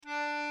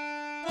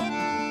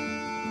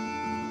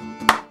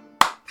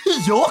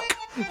Yuck!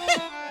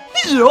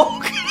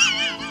 Yuck!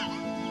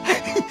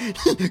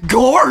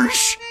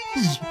 Gosh!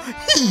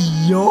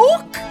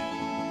 Yuck!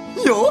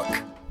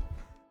 Yuck!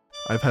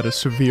 I've had a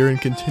severe and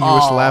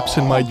continuous lapse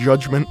in my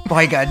judgment.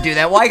 Why you gotta do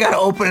that? Why you gotta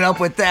open it up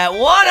with that?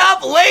 What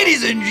up,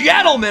 ladies and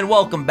gentlemen?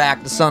 Welcome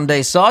back to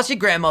Sunday Sauce, your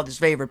grandmother's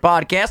favorite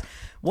podcast.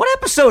 What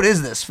episode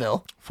is this,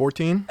 Phil?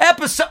 14?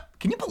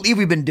 Can you believe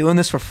we've been doing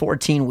this for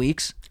 14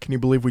 weeks? Can you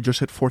believe we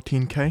just hit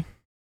 14K?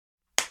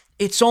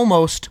 It's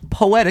almost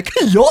poetic,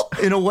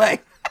 in a way.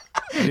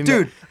 Dude. I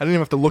didn't even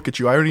have to look at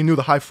you. I already knew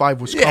the high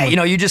five was coming.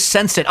 Yeah, you just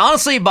sensed it.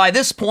 Honestly, by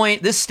this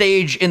point, this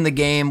stage in the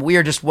game, we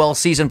are just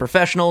well-seasoned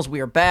professionals.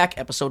 We are back,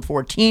 episode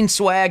 14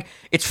 swag.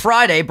 It's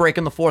Friday,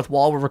 breaking the fourth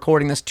wall. We're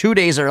recording this 2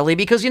 days early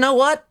because you know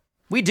what?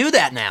 We do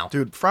that now.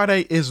 Dude,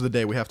 Friday is the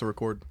day we have to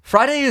record.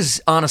 Friday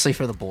is honestly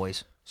for the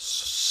boys.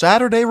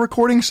 Saturday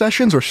recording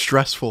sessions are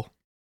stressful.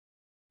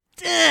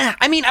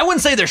 I mean, I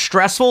wouldn't say they're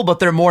stressful, but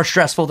they're more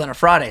stressful than a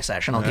Friday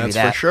session. I'll give you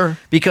that. That's for sure.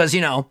 Because,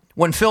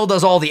 when Phil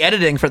does all the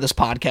editing for this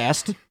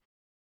podcast,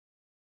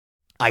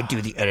 I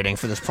do the editing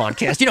for this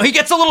podcast. He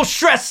gets a little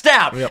stressed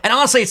out. Yep. And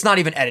honestly, it's not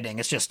even editing.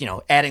 It's just,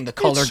 adding the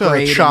color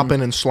grade.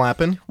 Chopping and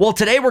slapping. Well,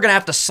 today we're going to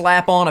have to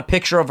slap on a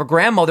picture of a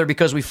grandmother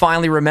because we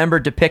finally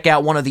remembered to pick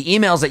out one of the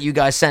emails that you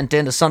guys sent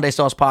in to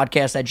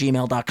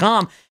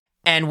sundaysaucepodcast@gmail.com.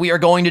 And we are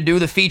going to do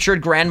the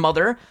featured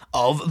grandmother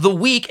of the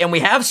week. And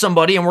we have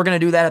somebody, and we're going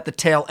to do that at the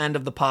tail end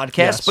of the podcast.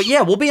 Yes. But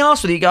yeah, we'll be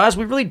honest with you guys.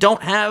 We really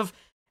don't have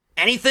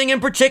anything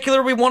in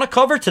particular we want to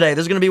cover today.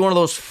 This is going to be one of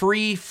those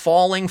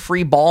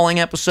free-balling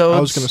episodes. I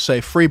was going to say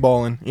free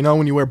balling. You know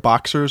when you wear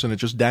boxers and it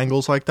just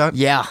dangles like that?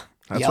 Yeah.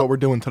 That's what we're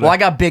doing today. Well, I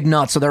got big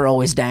nuts, so they're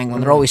always dangling.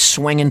 They're always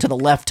swinging to the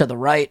left, to the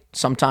right,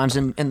 sometimes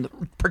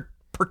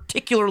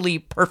particularly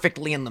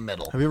perfectly in the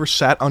middle. Have you ever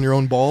sat on your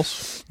own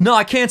balls? No,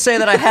 I can't say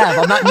that I have.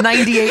 I'm not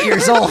 98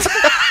 years old.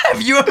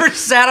 Have you ever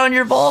sat on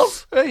your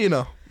balls?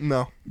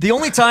 No. The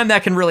only time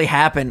that can really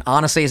happen,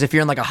 honestly, is if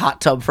you're in like a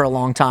hot tub for a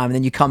long time and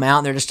then you come out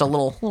and they're just a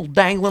little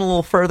dangling a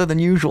little further than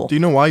usual. Do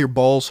you know why your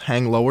balls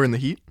hang lower in the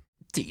heat?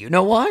 Do you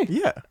know why?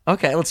 Yeah.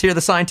 Okay, let's hear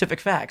the scientific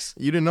facts.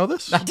 You didn't know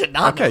this? I did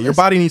not know Okay, your this.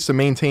 body needs to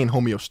maintain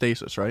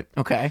homeostasis, right?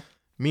 Okay.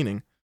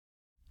 Meaning,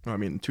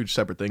 two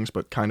separate things,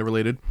 but kind of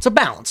related. It's a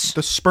balance.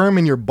 The sperm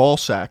in your ball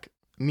sack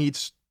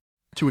needs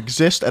to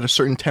exist at a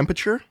certain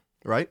temperature,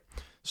 right?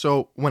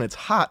 So when it's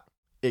hot,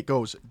 it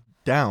goes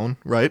down,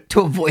 right?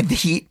 To avoid the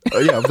heat.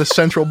 Of the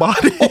central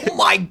body. Oh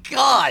my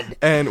God.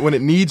 And when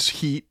it needs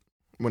heat,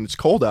 when it's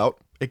cold out,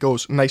 it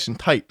goes nice and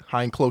tight,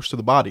 high and close to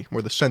the body,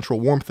 where the central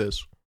warmth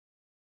is.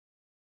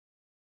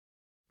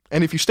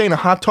 And if you stay in a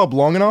hot tub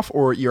long enough,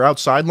 or you're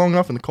outside long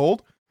enough in the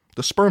cold,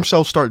 the sperm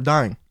cells start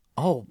dying.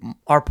 Oh,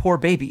 our poor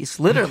babies.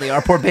 Literally,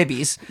 our poor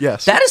babies.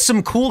 Yes. That is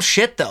some cool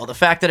shit, though. The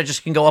fact that it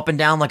just can go up and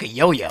down like a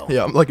yo-yo.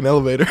 Yeah, like an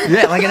elevator.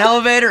 Yeah, like an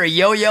elevator, a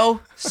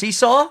yo-yo,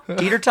 seesaw,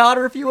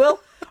 teeter-totter, if you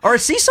will. Or a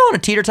seesaw and a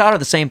teeter-totter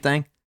the same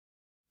thing?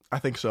 I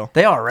think so.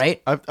 They are,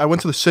 right? I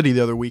went to the city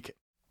the other week,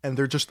 and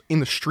they're just in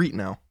the street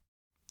now.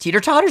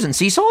 Teeter-totters and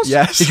seesaws?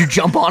 Yes. Did you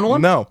jump on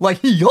one? No.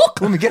 Like,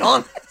 yuck, let me get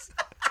on.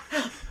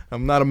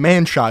 I'm not a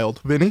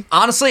man-child, Vinny.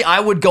 Honestly, I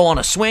would go on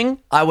a swing.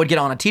 I would get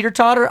on a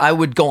teeter-totter. I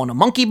would go on a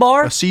monkey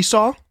bar. A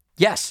seesaw?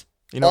 Yes.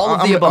 All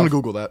of the above. I'm going to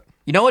Google that.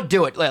 You know what?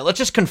 Do it. Let's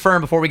just confirm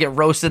before we get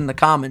roasted in the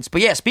comments.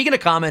 But yeah, speaking of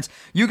comments,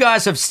 you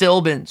guys have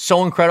still been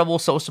so incredible,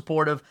 so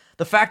supportive.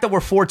 The fact that we're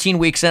 14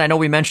 weeks in, I know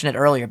we mentioned it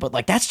earlier, but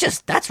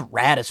that's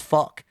rad as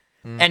fuck.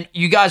 And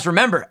you guys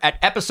remember, at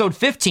episode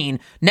 15,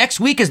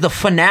 next week is the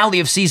finale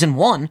of season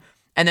 1,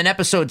 and then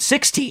episode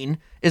 16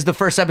 is the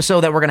first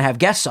episode that we're going to have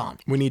guests on.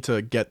 We need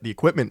to get the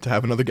equipment to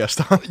have another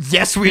guest on.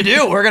 Yes, we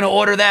do. We're going to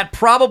order that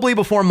probably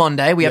before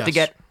Monday. We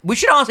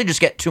should honestly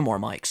just get 2 more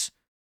mics.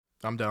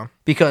 I'm down.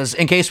 Because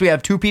in case we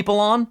have 2 people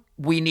on,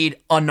 we need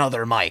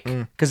another mic.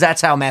 Because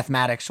that's how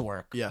mathematics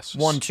work. Yes.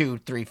 1, 2,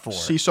 3, 4.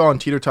 Seesaw and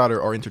teeter-totter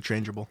are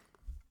interchangeable.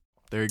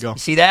 There you go. You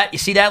see that? You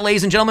see that,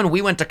 ladies and gentlemen?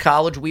 We went to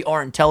college. We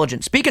are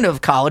intelligent. Speaking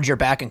of college, you're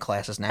back in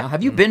classes now.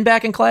 Have you been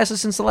back in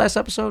classes since the last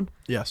episode?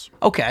 Yes.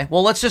 Okay.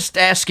 Well, let's just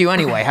ask you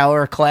anyway. How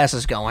are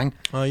classes going?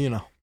 They're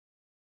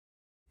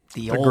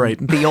The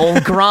great. The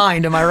old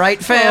grind. Am I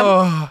right,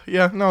 fam?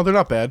 Yeah. No, they're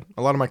not bad.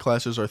 A lot of my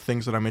classes are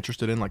things that I'm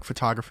interested in, like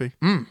photography.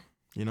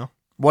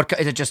 What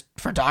is it? Just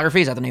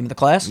photography? Is that the name of the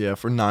class? Yeah,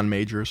 for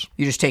non-majors.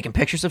 You just taking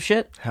pictures of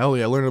shit? Hell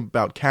yeah. I learned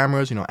about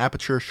cameras,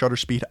 aperture, shutter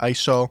speed,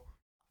 ISO.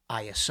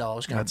 ISO. I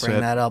was going That's to bring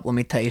it. that up. Let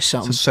me tell you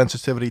something. It's a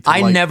sensitivity to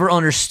I light. never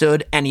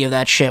understood any of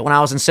that shit. When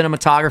I was in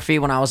cinematography,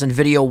 when I was in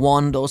video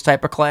 1, those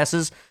type of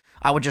classes,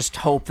 I would just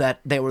hope that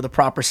they were the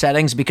proper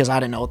settings because I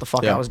didn't know what the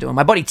fuck I was doing.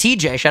 My buddy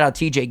TJ, shout out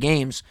TJ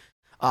Games,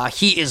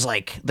 he is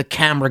like the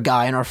camera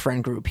guy in our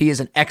friend group. He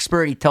is an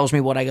expert. He tells me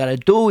what I got to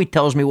do. He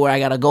tells me where I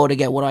got to go to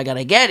get what I got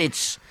to get.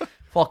 It's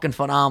fucking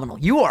phenomenal.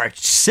 You are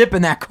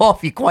sipping that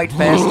coffee quite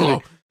fast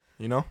today.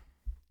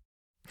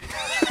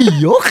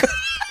 Yuck.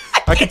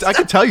 I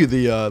could tell you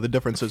the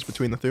differences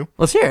between the two.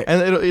 Let's hear it.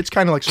 And it's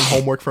kind of like some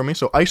homework for me.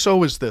 So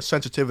ISO is the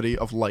sensitivity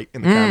of light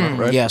in the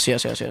camera, right? Yes.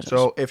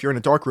 So if you're in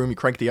a dark room, you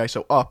crank the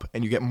ISO up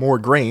and you get more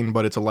grain,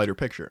 but it's a lighter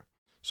picture.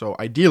 So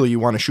ideally, you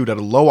want to shoot at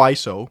a low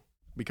ISO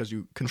because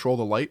you control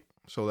the light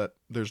so that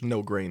there's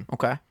no grain.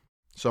 Okay.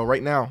 So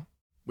right now,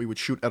 we would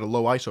shoot at a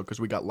low ISO because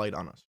we got light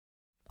on us.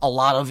 A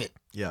lot of it.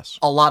 Yes.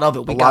 A lot of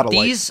it. We A got lot of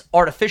these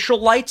artificial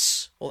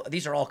lights. Well,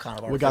 these are all kind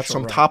of artificial. We got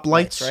some top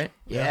lights. right?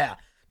 Yeah.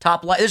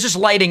 Top light. There's just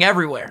lighting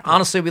everywhere.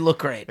 Honestly, we look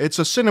great. It's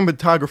a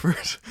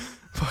cinematographer's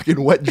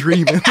fucking wet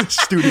dream in the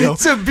studio.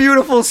 It's a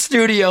beautiful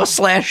studio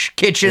 /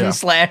 kitchen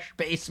 /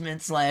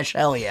 basement /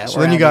 hell yeah. So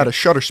then you got a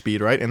shutter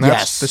speed, right? And that's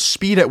Yes. the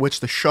speed at which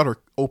the shutter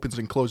opens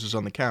and closes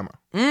on the camera.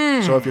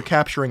 So if you're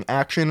capturing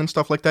action and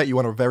stuff like that, you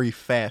want a very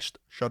fast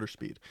shutter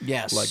speed.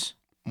 Yes. Like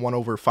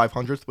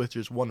 1/500th, which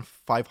is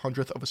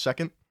 1/500th of a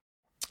second.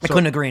 I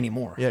couldn't agree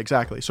anymore. Yeah,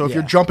 exactly. So if Yeah.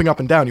 you're jumping up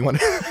and down, you want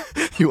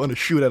to you want to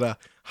shoot at a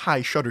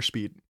high shutter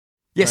speed.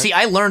 Yeah, Right. see,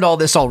 I learned all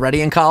this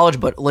already in college,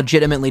 but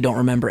legitimately don't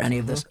remember any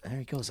of this. There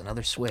he goes,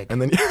 another swig.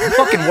 And then I'm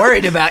fucking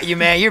worried about you,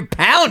 man. You're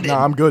pounding.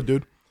 Nah, I'm good,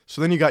 dude.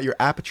 So then you got your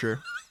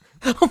aperture.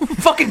 I'm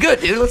fucking good,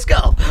 dude. Let's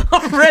go.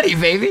 I'm ready,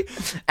 baby.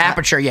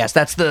 Aperture, yes,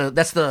 that's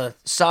the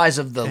size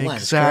of the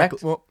lens, Exactly.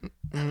 correct?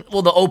 Well,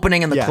 Well, the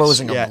opening and the Yes,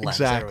 closing of yeah, the lens.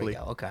 exactly.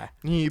 There we go. Okay.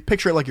 you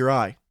picture it like your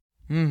eye.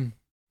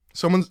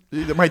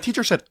 My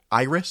teacher said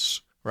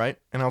iris, right?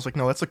 And I was like,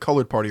 no, that's the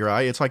colored part of your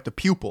eye. It's like the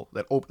pupil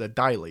that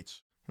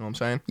dilates. You know what I'm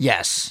saying?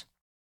 Yes.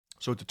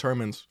 So it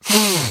determines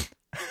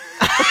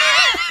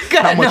Go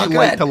how ahead, much no, go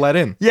light ahead. to let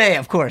in. Yeah,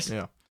 of course.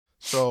 Yeah.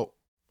 So,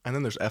 and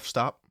then there's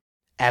f-stop.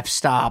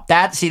 F-stop.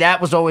 That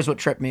was always what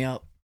tripped me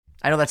up.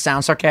 I know that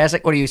sounds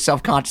sarcastic. What are you,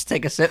 self-conscious?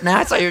 Take a sip now?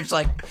 I thought you were just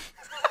like...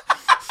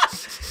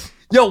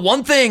 Yo,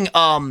 one thing,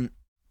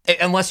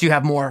 unless you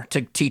have more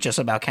to teach us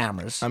about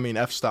cameras, I mean,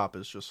 f-stop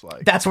is just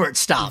like... that's where it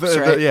stops,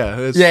 right?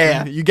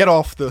 Yeah. You get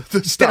off the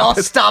stop. It all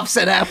stops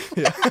at F.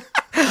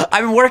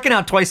 I've been working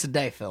out twice a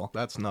day, Phil.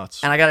 That's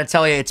nuts. And I got to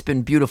tell you, it's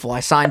been beautiful. I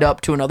signed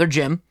up to another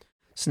gym.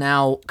 So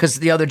now, because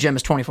the other gym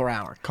is 24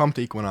 hour. Come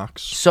to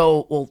Equinox.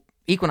 So, well,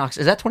 Equinox,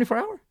 is that 24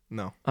 hour?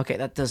 No. Okay,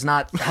 that does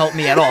not help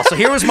me at all. So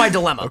here was my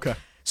dilemma. Okay.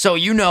 So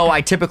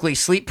I typically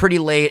sleep pretty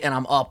late and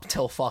I'm up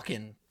till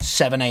fucking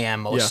 7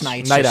 a.m. most Yes,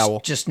 nights. night owl.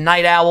 Just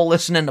night owl,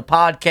 listening to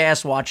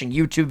podcasts, watching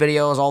YouTube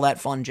videos, all that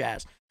fun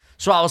jazz.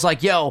 So I was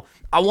like, yo,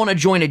 I want to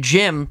join a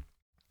gym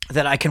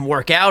that I can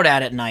work out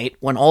at night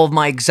when all of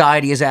my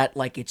anxiety is at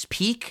like its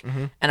peak.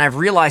 And I've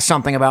realized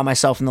something about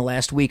myself in the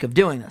last week of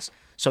doing this.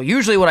 So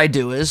usually what I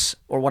do is,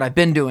 or what I've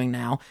been doing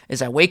now,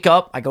 is I wake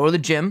up, I go to the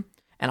gym,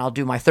 and I'll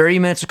do my 30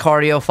 minutes of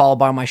cardio followed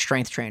by my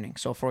strength training.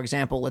 So for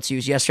example, let's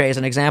use yesterday as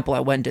an example. I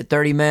went and did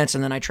 30 minutes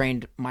and then I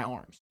trained my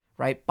arms,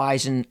 right?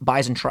 Buys and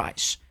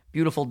tries.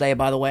 Beautiful day,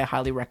 by the way. I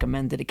highly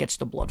recommend it. It gets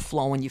the blood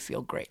flowing. You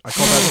feel great.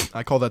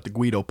 I call that the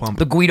Guido pump.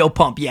 The Guido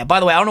pump. Yeah. By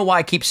the way, I don't know why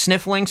I keep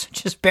sniffling. So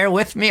just bear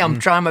with me. I'm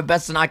trying my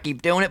best to not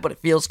keep doing it, but it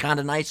feels kind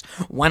of nice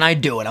when I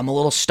do it. I'm a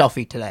little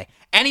stuffy today.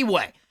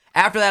 Anyway,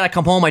 after that, I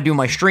come home, I do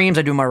my streams,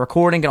 I do my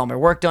recording, get all my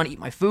work done, eat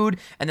my food,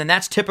 and then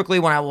that's typically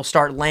when I will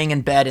start laying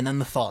in bed, and then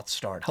the thoughts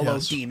start. Hello,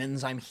 Yes.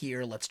 demons. I'm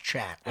here. Let's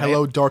chat. Right?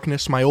 Hello,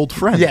 darkness, my old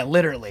friend. Yeah,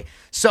 literally.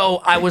 So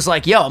I was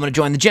like, yo, I'm going to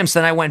join the gym.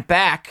 So then I went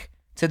back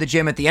to the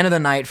gym at the end of the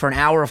night for an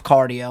hour of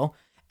cardio,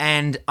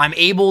 and I'm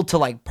able to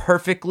like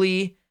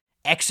perfectly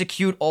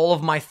execute all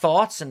of my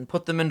thoughts and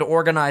put them into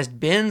organized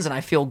bins, and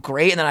I feel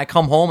great. And then I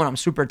come home and I'm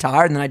super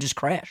tired, and then I just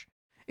crash.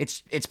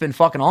 It's been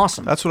fucking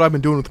awesome. That's what I've been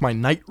doing with my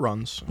night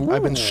runs.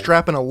 I've been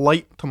strapping a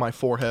light to my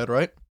forehead,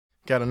 right?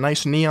 Got a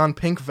nice neon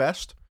pink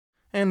vest,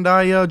 and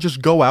I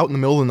just go out in the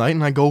middle of the night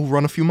and I go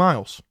run a few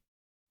miles.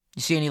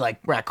 You see any like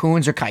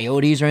raccoons or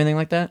coyotes or anything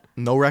like that?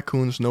 No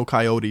raccoons, no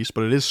coyotes,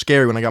 but it is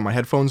scary when I got my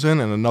headphones in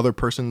and another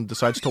person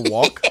decides to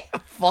walk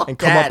Fuck and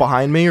come that. up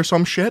behind me or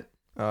some shit.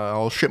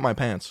 I'll shit my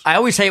pants. I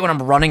always hate when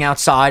I'm running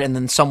outside and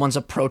then someone's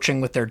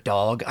approaching with their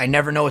dog. I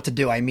never know what to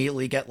do. I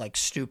immediately get like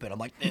stupid. I'm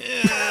like,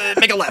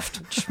 make a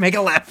left. Just make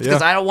a left.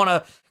 Because I don't want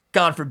to,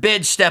 God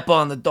forbid, step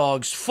on the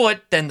dog's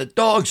foot. Then the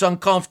dog's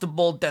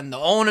uncomfortable. Then the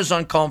owner's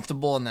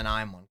uncomfortable. And then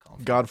I'm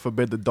uncomfortable. God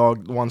forbid the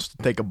dog wants to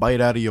take a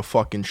bite out of your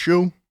fucking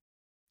shoe.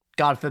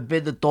 God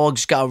forbid the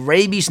dog's got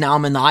rabies. Now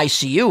I'm in the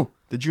ICU.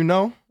 Did you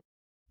know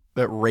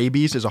that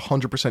rabies is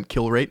 100%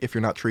 kill rate if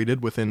you're not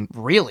treated within...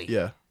 Really?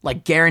 Yeah.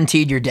 Like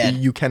guaranteed you're dead.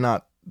 You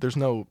cannot... There's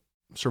no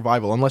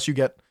survival unless you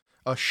get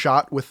a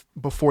shot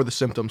before the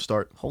symptoms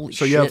start. Holy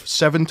so shit. you have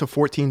 7 to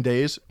 14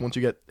 days once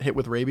you get hit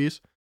with rabies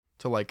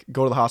to like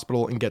go to the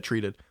hospital and get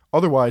treated.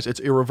 Otherwise,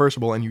 it's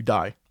irreversible and you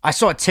die. I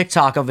saw a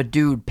TikTok of a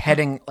dude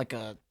petting like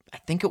I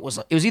think it was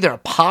either a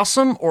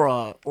possum or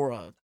I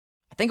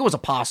think it was a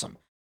possum.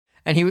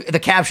 And the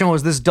caption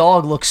was, "This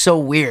dog looks so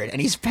weird," and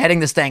he's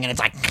petting this thing, and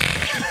it's like,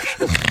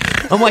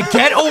 I'm like,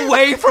 get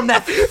away from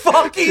that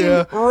fucking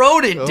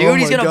rodent, dude. Oh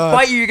He's my gonna God.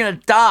 bite you. You're gonna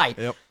die.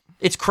 Yep.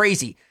 It's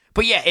crazy.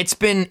 But yeah, it's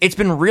been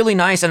really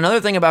nice. And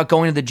another thing about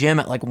going to the gym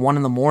at like 1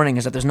 a.m.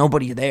 is that there's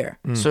nobody there.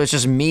 So it's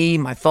just me,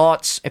 my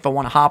thoughts. If I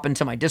want to hop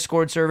into my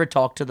Discord server,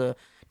 talk to the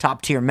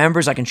top tier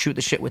members, I can shoot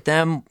the shit with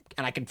them,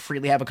 and I can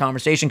freely have a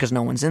conversation because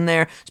no one's in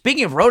there.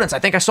 Speaking of rodents, I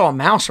think I saw a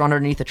mouse run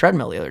underneath the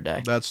treadmill the other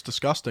day. That's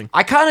disgusting.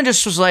 I kind of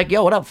just was like,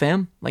 yo, what up,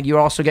 fam? Like, you're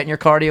also getting your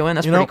cardio in.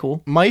 That's pretty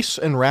cool. Mice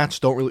and rats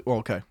don't really... Well,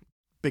 okay.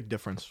 Big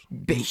difference.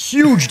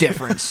 Huge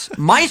difference.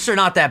 Mice are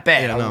not that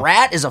bad. Yeah, A no.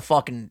 rat is a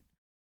fucking...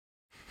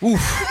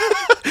 Oof.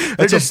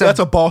 That's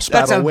a boss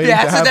battle waiting to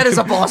happen. That is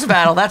a boss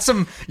battle. That's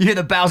some, you hear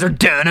the Bowser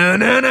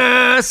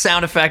da-na-na-na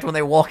sound effect when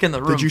they walk in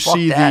the room. Did you Fuck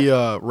see that.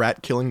 the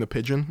rat killing the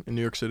pigeon in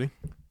New York City?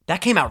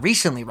 That came out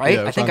recently, right?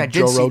 Yeah, I think on I did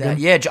Joe see Rogan. that.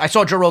 Yeah, I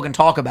saw Joe Rogan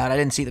talk about it. I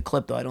didn't see the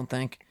clip, though, I don't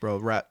think. Bro,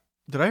 rat.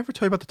 Did I ever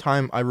tell you about the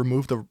time I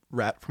removed the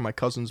rat from my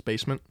cousin's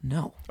basement?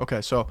 No.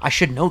 Okay, so I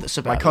should know this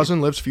about my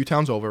cousin lives a few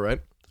towns over, right?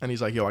 And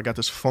he's like, yo, I got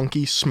this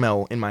funky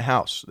smell in my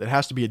house. It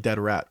has to be a dead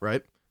rat,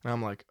 right? And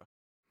I'm like,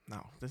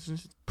 no,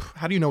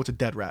 how do you know it's a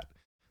dead rat?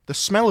 The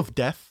smell of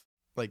death,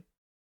 like,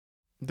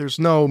 there's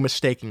no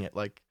mistaking it.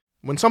 Like,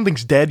 when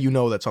something's dead, you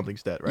know that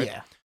something's dead, right?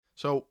 Yeah.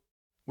 So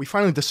we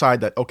finally decide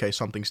that, okay,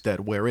 something's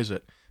dead. Where is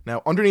it?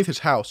 Now, underneath his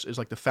house is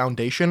like the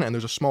foundation, and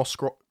there's a small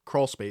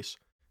crawl space.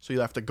 So you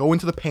have to go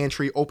into the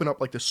pantry, open up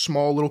like this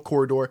small little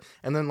corridor,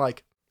 and then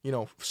like,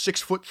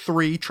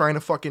 6'3", trying to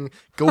fucking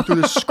go through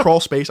this crawl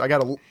space. I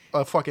got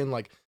a fucking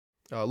like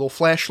a little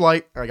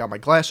flashlight. I got my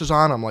glasses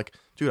on. I'm like,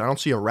 dude, I don't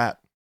see a rat.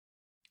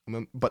 And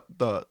then, but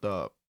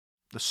the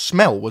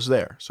smell was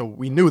there, so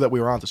we knew that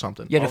we were onto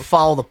something. You had to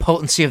follow the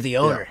potency of the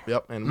odor. Yeah,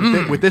 yep.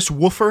 And with this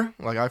woofer,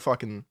 like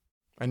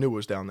I knew it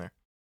was down there.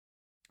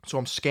 So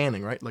I'm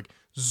scanning, right? Like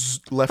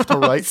left to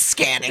right.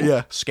 Scanning.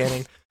 Yeah,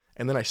 scanning.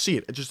 And then I see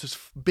it. It's just this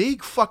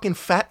big fucking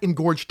fat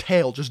engorged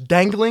tail just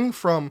dangling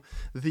from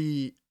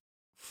the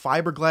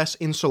fiberglass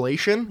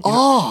insulation. You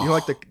know,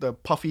 like the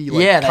puffy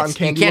cotton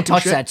candy. You can't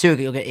touch shit? that too,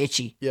 because you'll get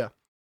itchy. Yeah.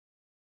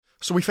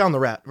 So we found the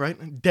rat,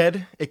 right?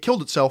 Dead. It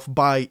killed itself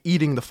by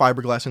eating the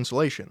fiberglass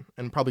insulation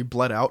and probably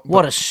bled out.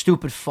 What a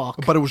stupid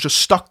fuck. But it was just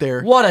stuck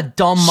there. What a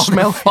dumb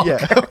motherfucker.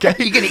 Yeah, okay.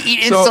 You're going to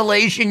eat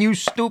insulation, you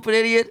stupid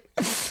idiot?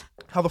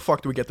 How the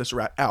fuck do we get this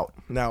rat out?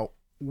 Now,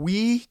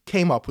 we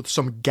came up with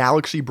some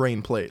galaxy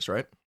brain plays,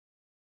 right?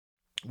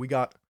 We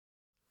got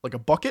like a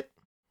bucket.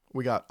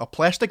 We got a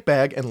plastic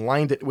bag and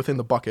lined it within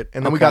the bucket.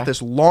 And then we got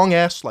this long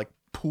ass like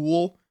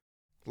pool,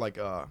 like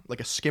a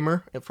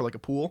skimmer for like a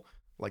pool,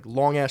 like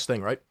long ass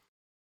thing, right?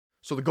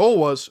 So the goal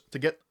was to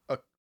get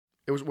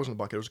it wasn't a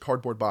bucket, it was a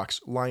cardboard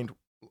box lined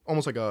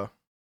almost like a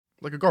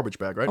garbage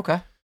bag, right?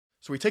 Okay.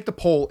 So we take the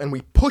pole and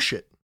we push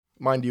it.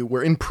 Mind you,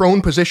 we're in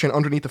prone position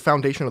underneath the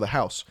foundation of the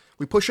house.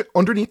 We push it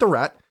underneath the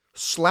rat,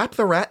 slap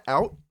the rat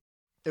out.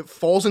 It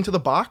falls into the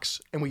box,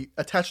 and we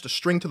attached a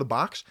string to the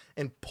box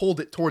and pulled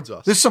it towards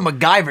us. This is some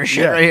MacGyver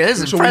shit right here. This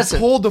is impressive. So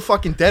we pulled the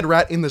fucking dead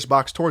rat in this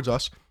box towards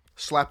us,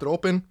 slapped it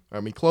open,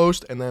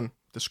 closed, and then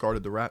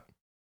discarded the rat.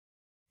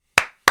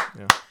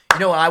 Yeah. You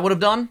know what I would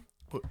have done?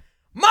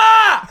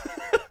 Ma!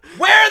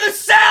 Where are the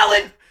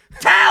salad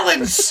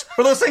talons?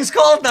 What are those things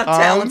called? Not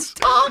talons.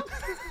 Tongs.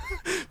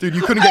 Dude,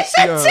 you couldn't get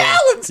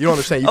talons. You don't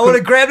understand. I would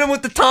have grabbed him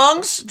with the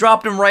tongs,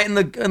 dropped him right in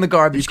the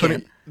garbage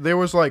can. There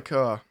was like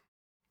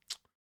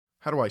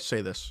how do I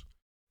say this?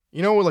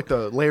 You know, like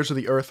the layers of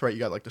the earth, right? You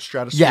got like the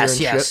stratosphere and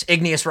shit.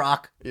 Igneous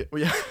rock. Yeah,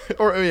 towards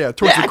the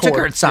core. I took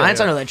earth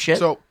science. I know that shit.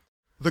 So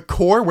the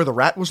core where the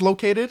rat was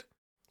located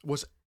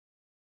was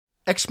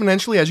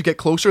exponentially, as you get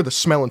closer, the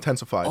smell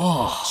intensified.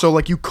 Oh. So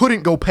like you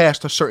couldn't go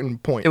past a certain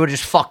point. It would have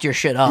just fucked your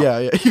shit up.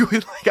 Yeah.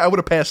 I would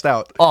have passed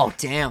out. Oh,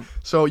 damn.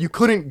 So you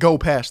couldn't go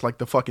past like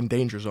the fucking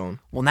danger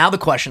zone. Well, now the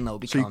question though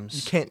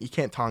becomes you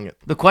can't tongue it.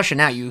 The question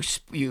now you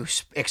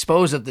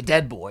expose of the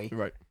dead boy.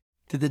 Right.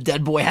 Did the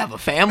dead boy have a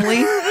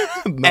family?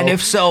 No. And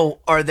if so,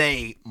 are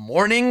they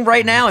mourning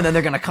right now and then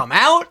they're going to come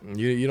out?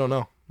 You don't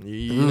know.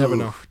 You never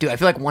know. Dude, I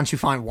feel like once you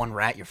find one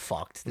rat, you're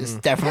fucked. There's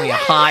definitely a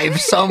hive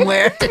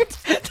somewhere.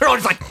 They're all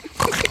just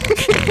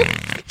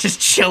like, just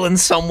chilling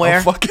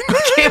somewhere.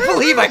 I can't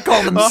believe I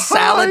called them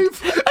salad.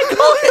 Hive. I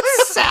called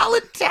it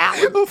salad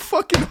talent. A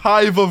fucking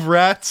hive of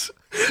rats.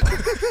 We're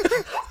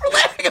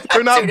laughing about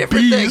They're not two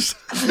different bees.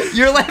 things.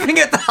 You're laughing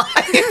at the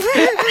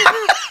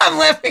hive. I'm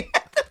laughing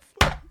at the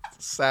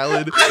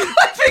salad.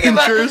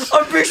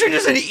 I'm picturing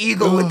just an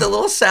eagle with the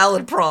little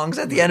salad prongs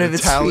at the end of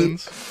its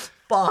talons. feet.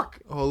 Fuck.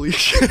 Holy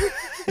shit.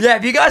 Yeah,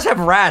 if you guys have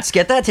rats,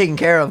 get that taken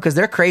care of because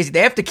they're crazy. They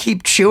have to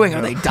keep chewing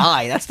or they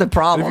die. That's the If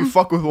problem. you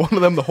fuck with one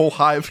of them, the whole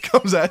hive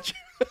comes at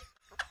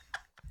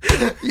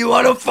you. You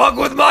want to fuck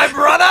with my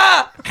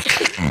brother?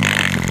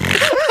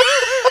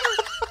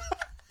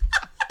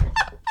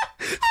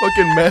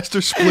 Fucking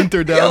Master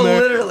Splinter down there.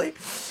 Literally.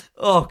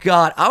 Oh,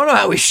 God. I don't know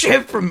how we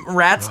shift from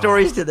rat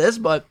stories to this,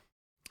 but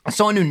I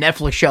saw a new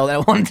Netflix show that I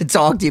wanted to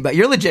talk to you about.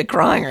 You're legit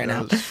crying right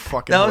now. That was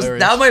fucking hilarious.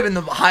 That might have been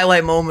the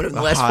highlight moment of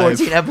the last hive.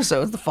 14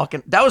 episodes.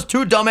 That was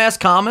two dumbass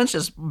comments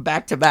just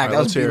back to back. All right,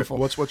 That was beautiful.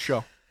 What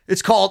show?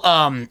 It's called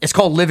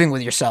Living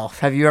with Yourself.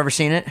 Have you ever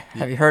seen it?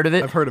 Have you heard of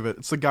it? I've heard of it.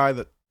 It's the guy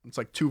that it's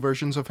like two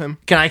versions of him.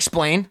 Can I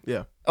explain?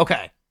 Yeah.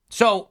 Okay.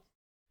 So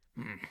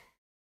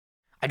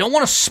I don't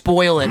want to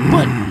spoil it,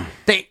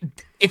 but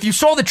if you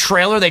saw the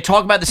trailer, they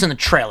talk about this in the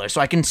trailer,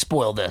 so I can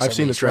spoil this. I've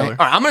seen the trailer. Right?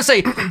 All right, I'm going to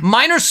say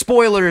minor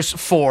spoilers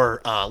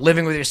for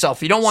Living with Yourself.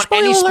 If you don't want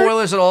any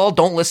spoilers at all,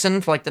 don't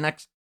listen for like the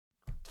next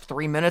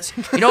 3 minutes.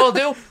 You know what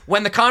I'll do?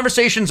 When the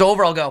conversation's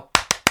over, I'll go,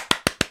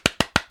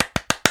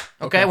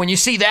 okay? When you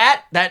see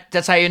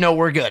that's how you know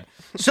we're good.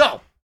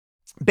 So,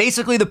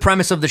 basically the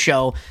premise of the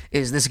show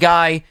is this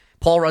guy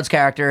Paul Rudd's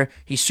character,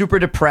 he's super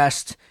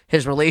depressed.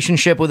 His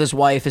relationship with his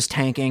wife is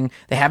tanking.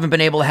 They haven't been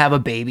able to have a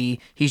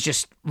baby. He's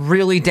just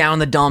really down in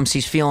the dumps.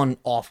 He's feeling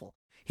awful.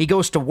 He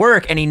goes to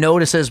work and he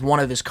notices one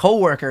of his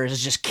coworkers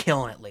is just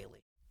killing it lately.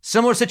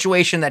 Similar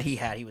situation that he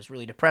had. He was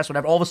really depressed,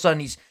 whatever. All of a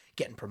sudden, he's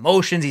getting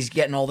promotions. He's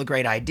getting all the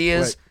great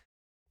ideas. Right.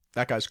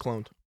 That guy's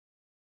cloned.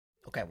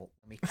 Okay, well,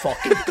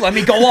 let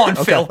me go on,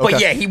 Phil. Okay. But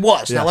yeah, he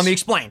was. Now, Yes. let me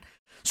explain.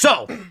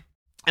 So,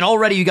 and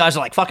already you guys are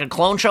like, fucking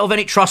clone show,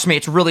 Vinny? Trust me,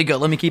 it's really good.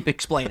 Let me keep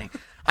explaining.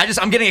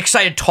 I'm getting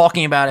excited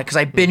talking about it because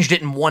I binged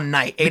it in one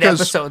night. 8 Because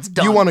episodes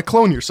done. you want to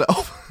clone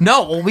yourself.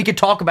 No, well, we could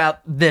talk about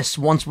this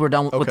once we're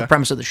done with the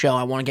premise of the show.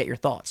 I want to get your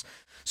thoughts.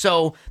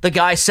 So the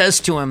guy says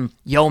to him,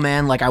 yo,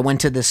 man, like I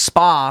went to this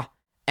spa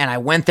and I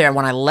went there. And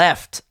when I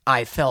left,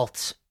 I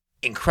felt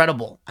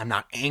incredible. I'm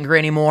not angry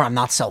anymore. I'm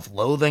not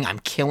self-loathing. I'm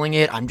killing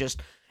it.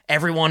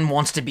 Everyone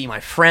wants to be my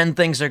friend.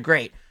 Things are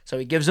great. So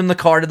he gives him the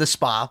card to the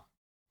spa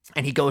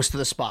and he goes to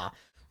the spa.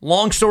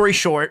 Long story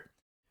short,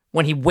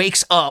 when he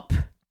wakes up,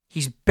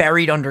 he's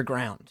buried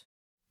underground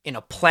in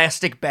a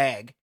plastic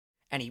bag.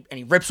 And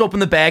he rips open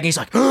the bag and he's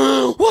like,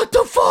 what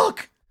the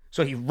fuck?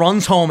 So he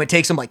runs home. It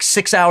takes him like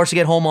 6 hours to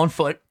get home on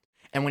foot.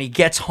 And when he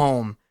gets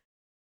home,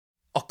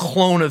 a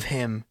clone of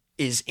him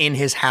is in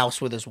his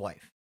house with his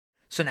wife.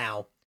 So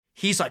now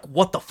he's like,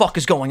 what the fuck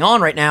is going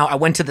on right now? I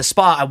went to the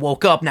spa. I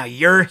woke up. Now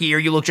you're here.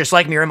 You look just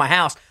like me. You're in my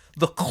house.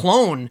 The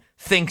clone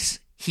thinks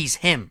he's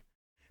him.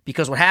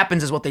 Because what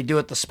happens is what they do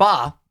at the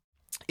spa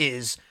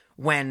is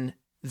when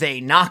they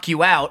knock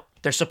you out,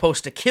 they're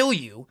supposed to kill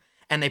you.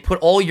 And they put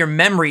all your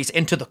memories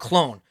into the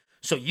clone.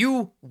 So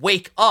you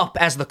wake up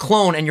as the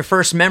clone and your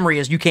first memory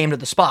is you came to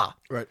the spa.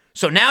 Right.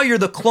 So now you're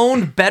the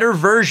cloned better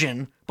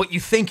version, but you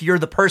think you're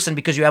the person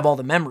because you have all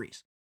the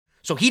memories.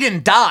 So he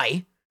didn't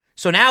die.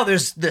 So now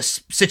there's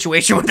this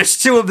situation where there's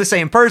two of the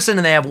same person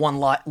and they have one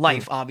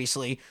life,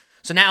 obviously.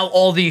 So now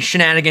all these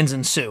shenanigans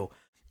ensue.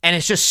 And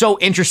it's just so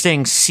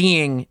interesting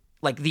seeing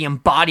like the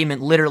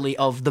embodiment literally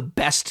of the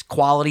best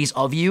qualities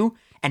of you.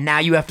 And now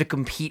you have to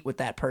compete with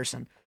that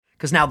person.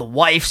 Because now the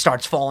wife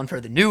starts falling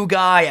for the new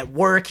guy at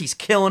work. He's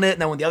killing it.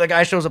 And then when the other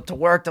guy shows up to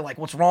work, they're like,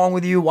 what's wrong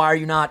with you? Why are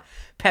you not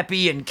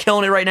peppy and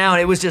killing it right now?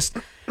 And it was just,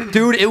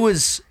 dude, it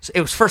was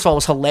first of all, it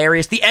was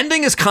hilarious. The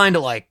ending is kind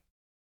of like,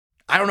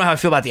 I don't know how I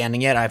feel about the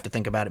ending yet. I have to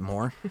think about it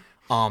more.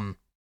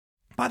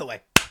 By the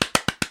way,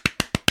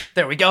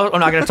 there we go. I'm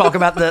not going to talk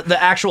about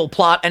the actual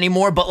plot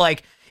anymore, but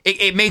like,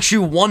 it makes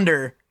you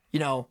wonder,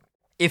 you know,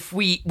 if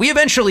we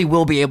eventually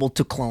will be able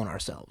to clone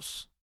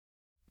ourselves.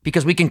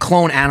 Because we can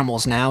clone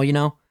animals now, you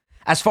know?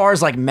 As far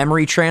as like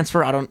memory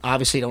transfer, I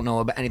obviously don't know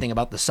about anything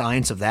about the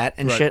science of that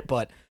and shit,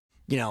 but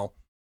you know,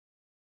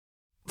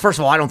 first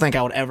of all, I don't think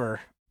I would ever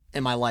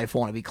in my life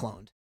want to be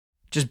cloned.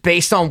 Just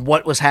based on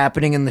what was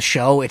happening in the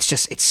show, it's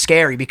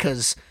scary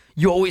because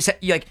you always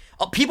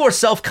people are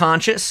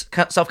self-conscious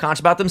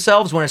about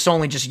themselves when it's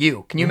only just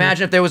you. Can you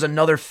imagine if there was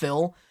another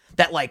Phil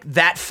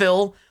that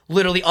Phil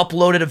literally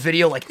uploaded a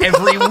video like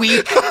every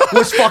week,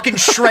 was fucking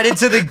shredded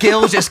to the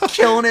gills, just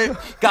killing it,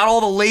 got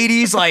all the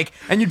ladies, like,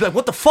 and you'd be like,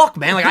 what the fuck,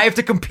 man? Like, I have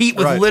to compete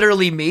with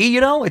literally me,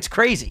 you know? It's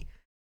crazy.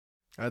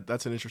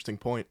 That's an interesting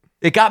point.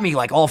 It got me,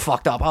 like, all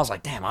fucked up. I was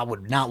like, damn, I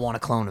would not want a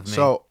clone of me.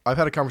 So, I've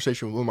had a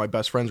conversation with one of my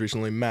best friends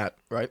recently, Matt,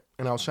 right?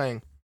 And I was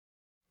saying,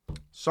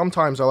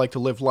 sometimes I like to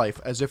live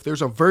life as if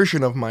there's a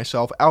version of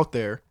myself out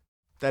there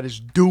that is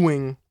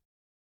doing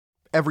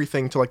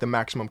everything to, like, the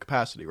maximum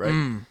capacity,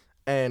 right?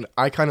 And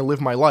I kind of live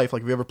my life.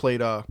 Like, have you ever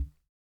played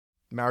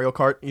Mario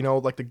Kart? You know,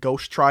 like the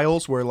Ghost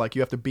Trials where, like,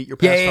 you have to beat your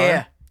past time?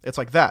 Yeah. It's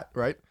like that,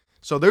 right?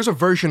 So there's a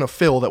version of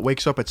Phil that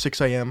wakes up at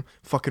 6 a.m.,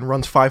 fucking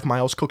runs 5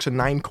 miles, cooks a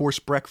 9-course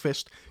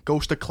breakfast,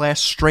 goes to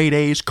class, straight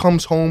A's,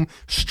 comes home,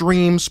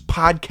 streams,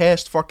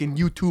 podcast, fucking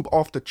YouTube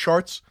off the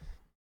charts.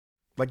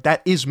 Like,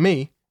 that is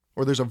me.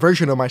 Or there's a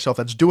version of myself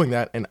that's doing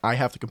that, and I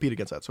have to compete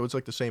against that. So it's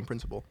like the same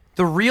principle.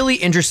 The really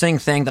interesting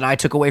thing that I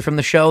took away from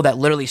the show that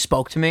literally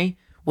spoke to me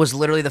was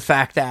literally the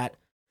fact that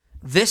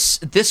this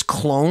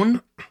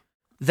clone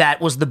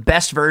that was the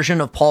best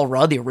version of Paul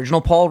Rudd, the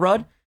original Paul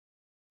Rudd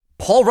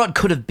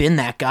could have been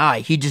that guy.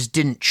 He just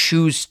didn't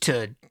choose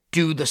to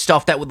do the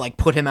stuff that would like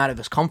put him out of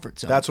his comfort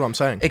zone. That's what I'm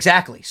saying.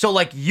 Exactly. So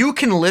like you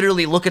can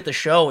literally look at the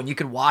show and you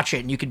can watch it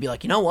and you can be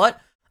like, you know what?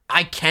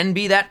 I can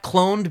be that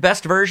cloned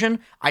best version.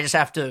 I just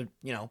have to,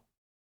 you know,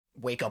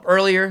 wake up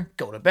earlier,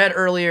 go to bed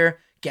earlier,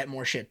 get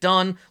more shit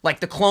done. Like,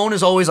 the clone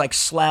is always, like,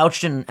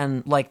 slouched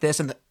and like this.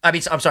 And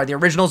the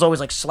original is always,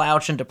 like,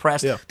 slouched and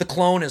depressed. Yeah. The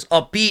clone is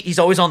upbeat. He's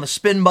always on the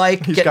spin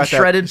bike, getting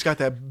shredded. He's got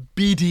that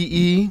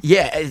BDE.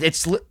 Yeah,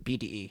 it's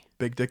BDE.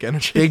 Big dick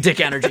energy. Big dick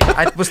energy.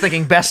 I was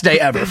thinking best day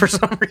ever for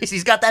some reason.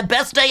 He's got that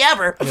best day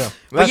ever. Yeah,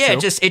 but yeah,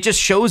 it just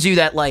shows you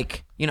that,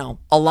 like, you know,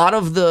 a lot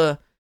of the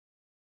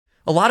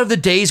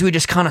days we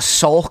just kind of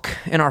sulk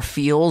in our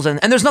feels. And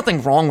there's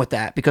nothing wrong with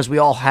that because we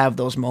all have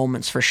those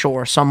moments for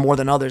sure, some more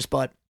than others.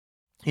 But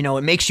you know,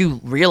 it makes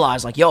you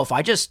realize, like, yo, if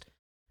I just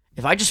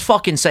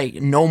fucking say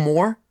no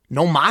more,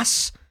 no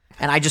mas,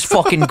 and I just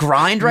fucking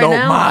grind right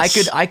now,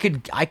 mas. I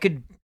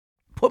could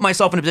put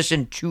myself in a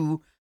position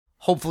to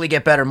hopefully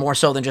get better more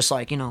so than just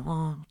like, you know,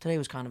 oh, today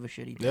was kind of a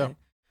shitty day. Yeah.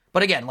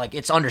 But again, like,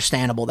 it's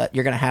understandable that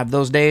you're going to have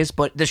those days.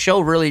 But the show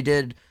really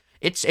did,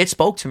 it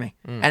spoke to me.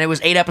 And it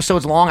was 8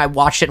 episodes long. I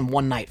watched it in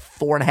one night,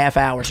 4.5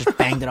 hours, just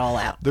banged it all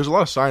out. There's a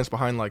lot of science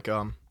behind, like,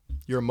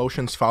 your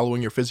emotions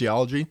following your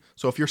physiology.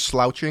 So if you're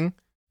slouching,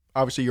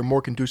 obviously you're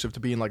more conducive to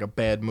being, like, a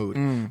bad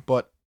mood.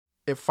 But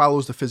it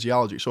follows the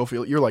physiology. So if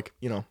you're like,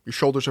 you know, your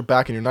shoulders are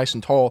back and you're nice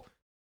and tall,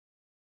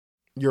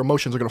 your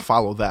emotions are going to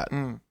follow that.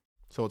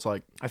 So it's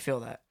like, I feel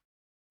that.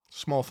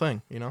 Small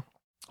thing, you know?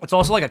 It's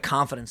also like a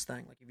confidence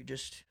thing. Like, if you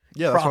just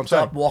that's what I'm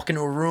saying. up, walk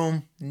into a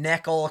room,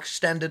 neck all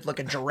extended like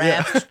a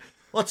giraffe. Yeah.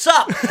 What's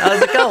up?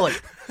 How's it going?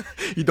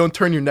 You don't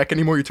turn your neck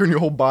anymore, you turn your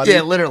whole body.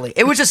 Yeah, literally.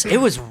 It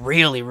was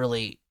really,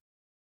 really,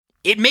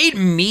 it made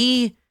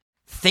me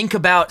think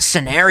about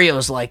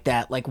scenarios like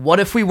that. Like, what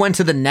if we went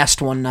to the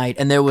Nest one night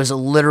and there was a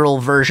literal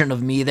version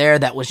of me there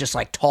that was just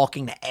like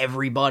talking to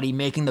everybody,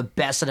 making the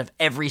best out of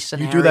every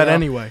scenario. You do that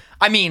anyway.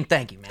 I mean,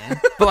 thank you, man.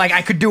 But like,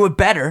 I could do it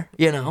better,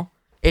 you know?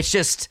 It's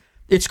just,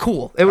 it's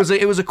cool. It was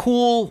a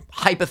cool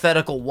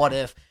hypothetical what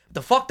if.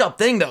 The fucked up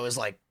thing though is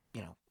like,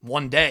 you know,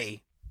 one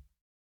day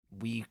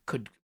we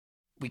could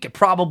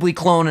probably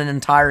clone an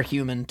entire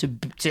human to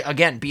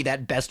again be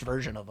that best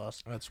version of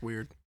us. That's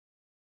weird.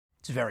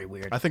 It's very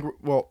weird. I think,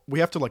 well, we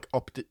have to like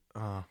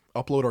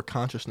upload our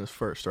consciousness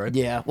first, right?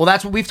 Yeah. Well,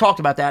 that's what we've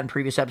talked about that in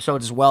previous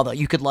episodes as well, that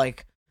you could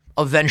like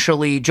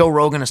eventually, Joe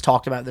Rogan has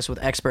talked about this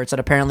with experts, that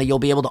apparently you'll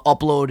be able to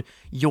upload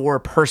your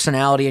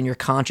personality and your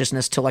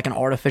consciousness to like an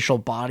artificial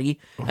body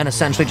and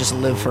essentially just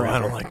live forever. I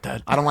don't like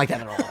that. I don't like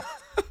that at all.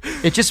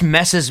 It just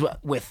messes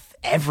with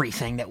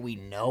everything that we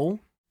know,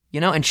 you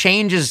know, and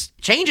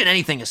changing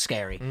anything is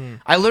scary.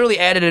 I literally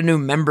added a new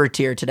member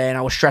tier today and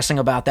I was stressing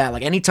about that.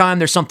 Like, anytime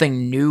there's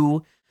something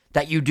new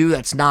that you do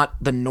that's not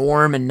the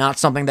norm and not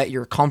something that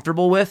you're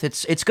comfortable with,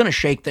 it's going to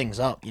shake things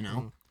up, you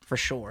know, for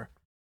sure.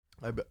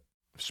 I bet.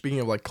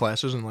 Speaking of like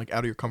classes and like out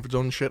of your comfort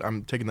zone and shit,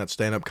 I'm taking that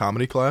stand-up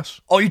comedy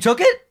class. Oh, you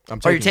took it?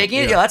 You're taking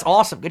it? Yeah, that's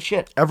awesome. Good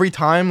shit. Every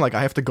time like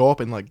I have to go up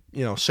and like,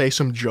 you know, say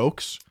some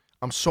jokes,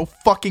 I'm so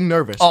fucking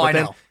nervous. Oh, but I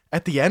then know.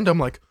 At the end, I'm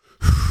like,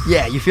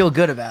 yeah, you feel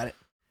good about it.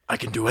 I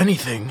can do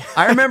anything.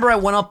 I remember I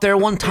went up there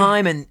one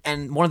time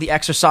and one of the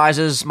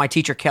exercises, my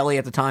teacher Kelly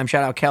at the time,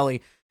 shout out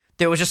Kelly,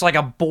 there was just like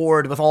a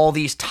board with all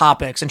these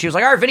topics and she was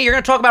like, all right, Vinny, you're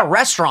going to talk about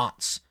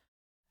restaurants.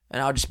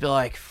 And I would just be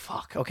like,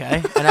 fuck,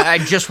 okay. And I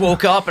just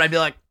woke up and I'd be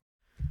like,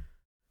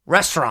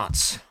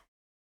 restaurants.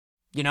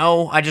 You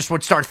know, I just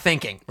would start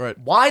thinking, right,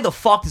 why the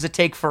fuck does it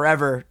take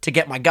forever to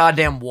get my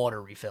goddamn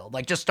water refilled?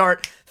 Like, just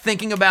start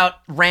thinking about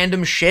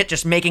random shit,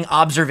 just making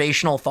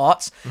observational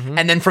thoughts.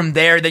 And then from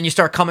there, then you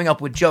start coming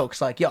up with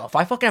jokes. Like, yo, if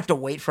I fucking have to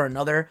wait for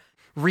another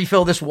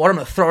refill this water, I'm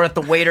going to throw it at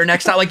the waiter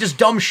next time. Like, just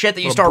dumb shit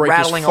that you start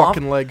rattling off.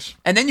 Legs.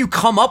 And then you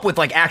come up with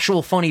like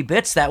actual funny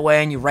bits that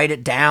way and you write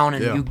it down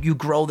and you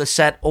grow the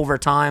set over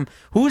time.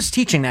 Who's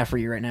teaching that for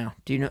you right now?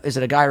 Do you know, is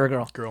it a guy or a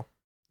girl? Girl.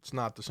 It's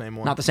not the same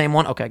one. Not the same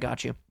one? Okay,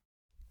 got you.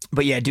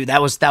 But yeah, dude,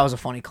 that was a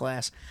funny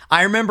class.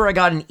 I remember I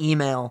got an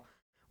email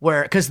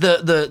where, because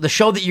the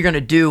show that you're going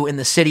to do in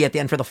the city at the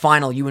end for the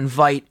final, you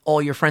invite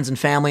all your friends and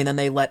family and then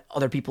they let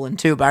other people in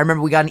too. But I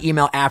remember we got an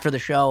email after the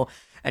show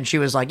and she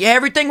was like, yeah,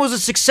 everything was a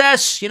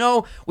success. You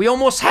know, we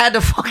almost had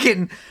to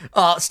fucking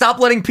stop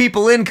letting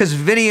people in because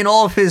Vinny and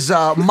all of his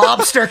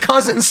mobster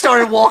cousins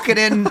started walking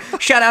in.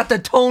 Shout out to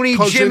Tony,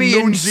 Cousin Jimmy,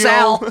 Nunzio. and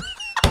Sal.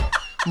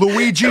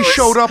 Luigi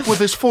showed up with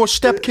his 4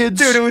 stepkids.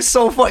 Dude, it was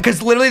so fun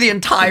because literally the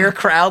entire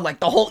crowd, like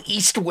the whole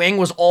East Wing,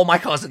 was all my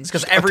cousins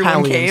because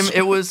everyone Italians. came.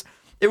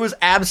 It was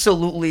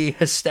absolutely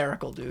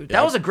hysterical, dude.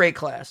 That was a great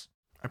class.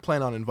 I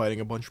plan on inviting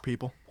a bunch of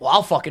people. Well,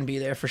 I'll fucking be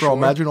there for sure. Bro,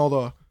 imagine all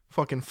the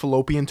fucking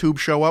fallopian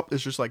tubes show up.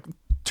 It's just like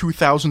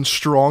 2,000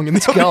 strong in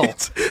the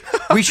audience.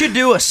 We should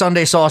do a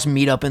Sunday Sauce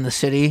meetup in the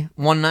city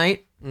one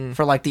night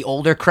for like the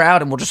older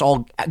crowd, and we'll just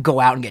all go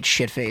out and get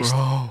shit-faced.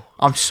 Bro.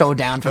 I'm so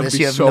down for this.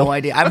 You have no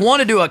idea. I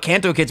wanted to do a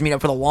Canto Kids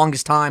meetup for the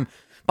longest time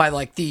by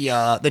like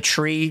the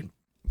tree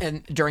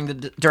and during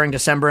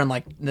December and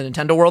like the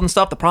Nintendo World and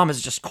stuff. The problem is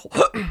it's just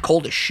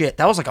cold as shit.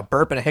 That was like a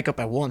burp and a hiccup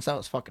at once. That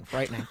was fucking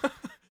frightening.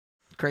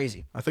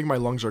 Crazy. I think my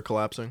lungs are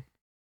collapsing.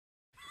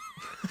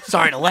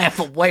 Sorry to laugh,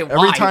 but wait, why?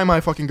 Every time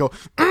I fucking go,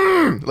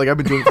 like I've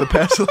been doing for the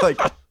past like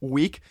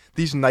week,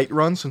 these night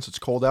runs since it's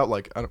cold out.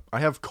 Like I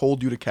have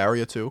cold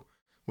urticaria too,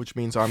 which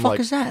means I'm fuck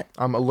is that?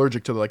 I'm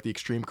allergic to like the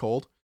extreme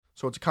cold.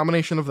 So it's a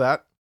combination of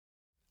that.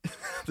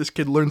 This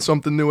kid learns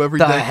something new every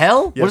day. The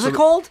hell? Yeah, what is it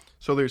called?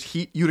 So there's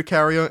heat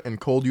urticaria and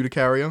cold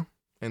urticaria,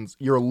 and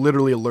you're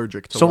literally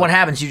allergic to. So what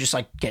happens? You just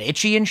like get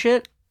itchy and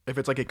shit? If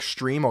it's like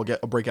extreme, I'll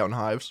break out in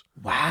hives.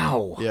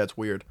 Wow. Yeah, it's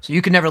weird. So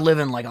you could never live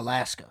in like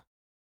Alaska.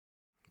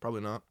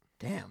 Probably not.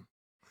 Damn.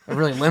 It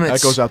really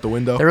limits. That goes out the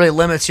window. That really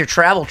limits your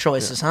travel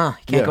choices, huh?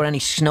 You can't Yeah. go to any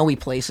snowy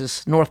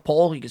places. North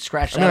Pole, you could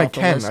scratch that I mean, I off the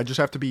can. list. I just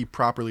have to be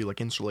properly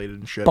like insulated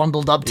and shit.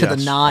 Bundled up to the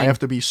Yes, nine. I have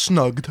to be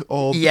snugged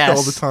all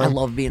the time. I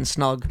love being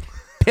snug.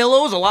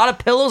 Pillows, a lot of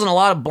pillows, and a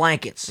lot of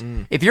blankets.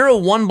 If you're a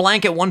one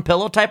blanket, one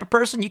pillow type of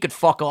person, you could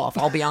fuck off.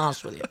 I'll be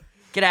honest with you.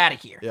 Get out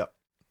of here. Yeah.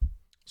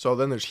 So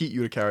then there's heat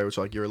urticaria, which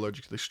like you're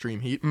allergic to the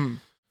extreme heat.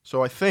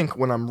 So I think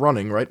when I'm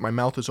running, right, my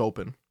mouth is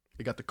open.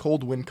 You got the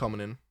cold wind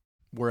coming in.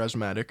 we're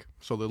asthmatic,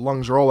 so the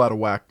lungs are all out of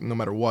whack no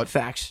matter what.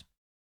 Facts.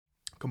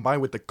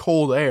 Combined with the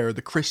cold air,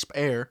 the crisp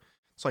air,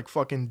 it's like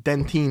fucking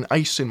Dentine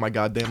ice in my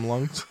goddamn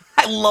lungs.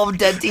 I love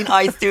Dentine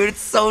ice, dude. It's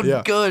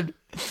so good.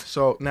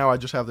 So now I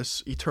just have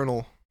this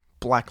eternal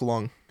black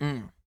lung.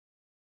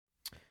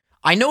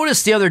 I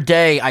noticed the other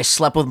day I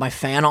slept with my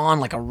fan on,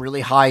 like a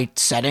really high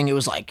setting. It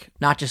was like,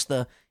 not just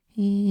the...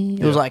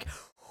 It was like...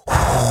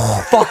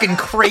 fucking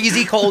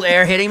crazy cold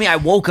air hitting me. I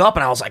woke up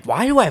and I was like,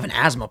 why do I have an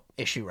asthma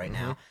issue right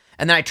now?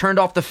 And then I turned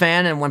off the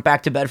fan and went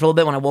back to bed for a little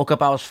bit. When I woke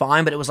up, I was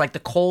fine, but it was like the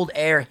cold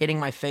air hitting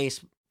my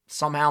face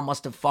somehow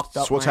must have fucked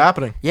up. That's what's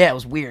happening. Yeah, it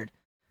was weird.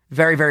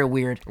 Very, very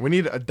weird. We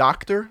need a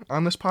doctor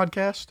on this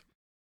podcast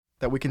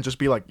that we can just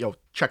be like, yo,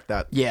 check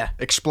that. Yeah.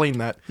 Explain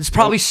that. There's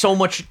probably so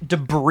much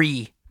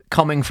debris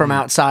coming from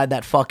outside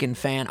that fucking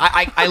fan.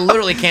 I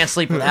literally can't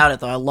sleep without it,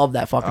 though. I love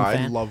that fucking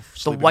fan. I love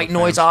the white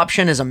noise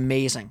option is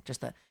amazing.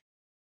 Just that.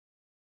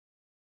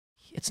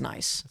 It's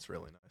nice. It's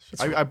really nice.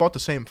 I bought the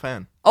same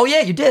fan. Oh, yeah,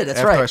 you did. That's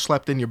After right. I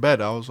slept in your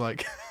bed, I was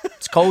like...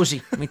 It's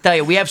cozy. Let me tell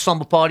you, we have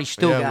slumber parties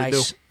still, guys. We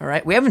do. All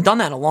right? We haven't done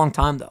that in a long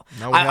time, though.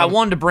 No, I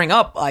wanted to bring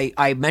up,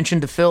 I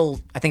mentioned to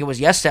Phil, I think it was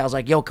yesterday, I was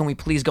like, yo, can we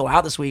please go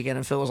out this weekend?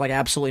 And Phil was like,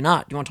 absolutely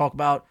not. Do you want to talk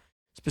about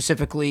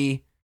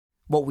specifically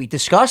what we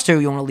discussed, or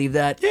you want to leave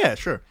that? Yeah,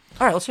 sure.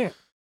 All right, let's hear it.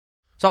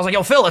 So I was like,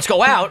 yo, Phil, let's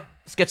go out.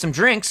 Let's get some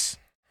drinks.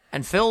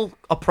 And Phil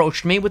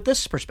approached me with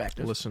this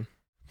perspective. Listen,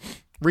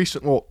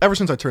 ever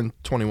since I turned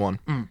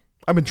 21,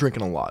 I've been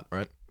drinking a lot,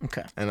 right?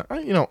 Okay. And,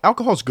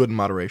 alcohol's good in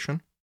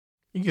moderation.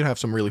 You can have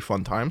some really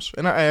fun times.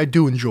 And I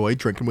do enjoy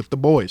drinking with the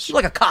boys. You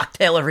like a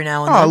cocktail every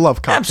now and then. I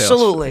love cocktails.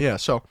 Absolutely. Yeah,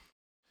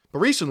 but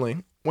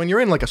recently, when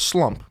you're in like a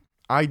slump,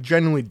 I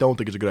genuinely don't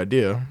think it's a good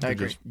idea to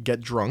just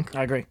get drunk.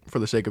 I agree. For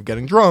the sake of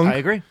getting drunk. I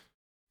agree.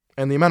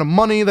 And the amount of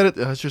money that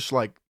it's just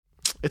like,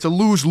 it's a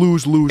lose.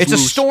 It's a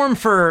storm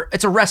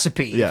it's a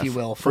recipe, if you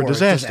will, for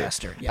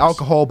disaster. Yes.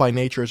 Alcohol by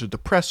nature is a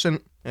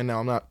depressant, and now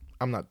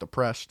I'm not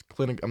depressed.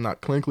 I'm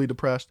not clinically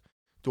depressed.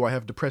 Do I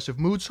have depressive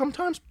moods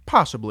sometimes?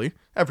 Possibly.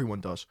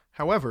 Everyone does.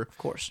 However, of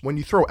course, when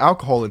you throw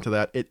alcohol into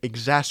that, it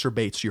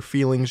exacerbates your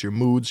feelings, your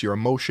moods, your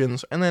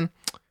emotions, and then,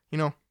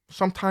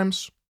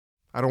 sometimes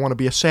I don't want to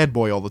be a sad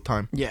boy all the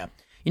time. Yeah.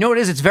 You know what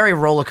it is? It's very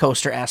roller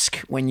coaster-esque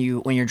when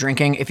you're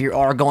drinking, if you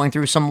are going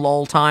through some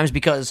lull times,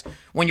 because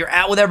when you're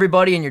out with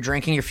everybody and you're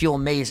drinking, you feel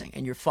amazing,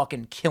 and you're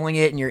fucking killing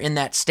it, and you're in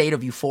that state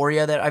of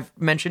euphoria that I've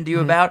mentioned to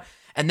you about.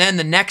 And then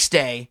the next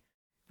day,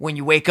 when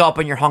you wake up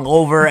and you're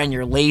hungover and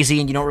you're lazy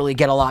and you don't really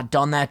get a lot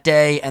done that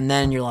day, and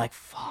then you're like,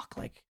 fuck,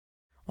 like,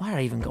 why did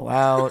I even go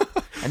out?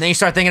 And then you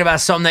start thinking about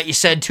something that you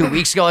said 2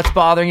 weeks ago that's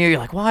bothering you. You're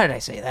like, why did I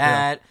say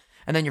that? Yeah.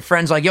 And then your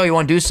friend's like, yo, you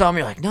want to do something?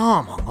 You're like, no,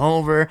 I'm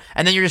hungover.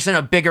 And then you're just in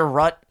a bigger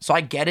rut. So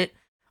I get it.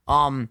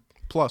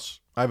 Plus,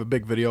 I have a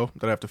big video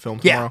that I have to film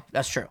tomorrow. Yeah,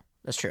 that's true.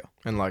 That's true.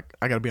 And like,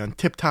 I got to be on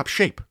tip-top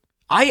shape.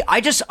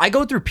 I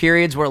go through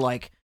periods where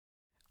like,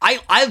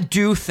 I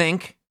do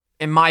think,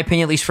 in my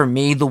opinion, at least for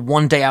me, the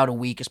one day out a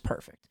week is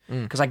perfect.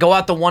 Because I go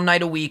out the one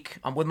night a week,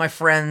 I'm with my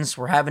friends,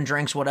 we're having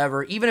drinks,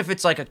 whatever. Even if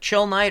it's like a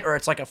chill night or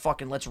it's like a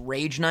fucking let's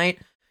rage night,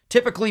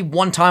 typically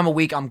one time a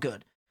week I'm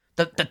good.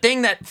 The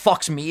thing that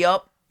fucks me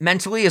up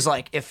mentally is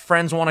like if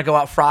friends want to go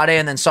out Friday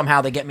and then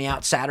somehow they get me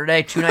out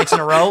Saturday, 2 nights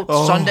in a row.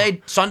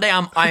 Sunday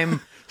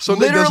I'm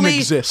Sunday literally doesn't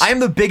exist. I am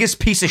the biggest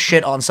piece of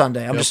shit on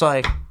Sunday. I'm just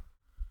like,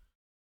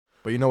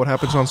 but you know what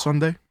happens on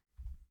Sunday?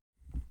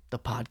 The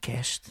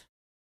podcast.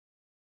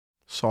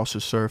 Sauce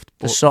is served.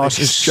 The sauce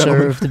is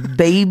served,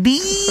 baby.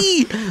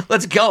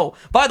 Let's go.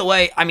 By the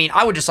way,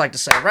 I would just like to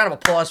say a round of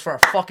applause for our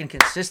fucking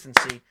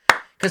consistency.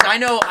 Because I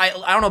know, I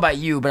don't know about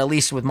you, but at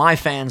least with my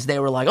fans, they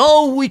were like,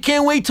 oh, we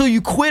can't wait till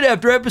you quit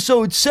after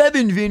episode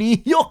 7, Vinny.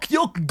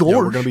 Yuck, gorge. Yeah,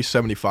 we're going to be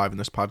 75 and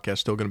this podcast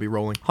still going to be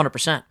rolling.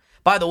 100%.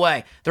 By the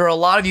way, there are a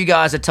lot of you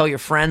guys that tell your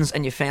friends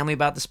and your family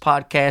about this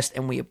podcast,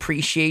 and we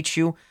appreciate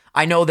you.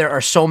 I know there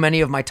are so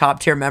many of my top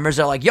tier members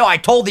that are like, yo, I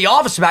told the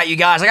office about you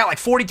guys. I got like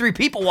 43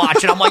 people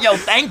watching. I'm like, yo,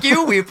 thank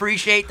you. We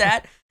appreciate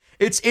that.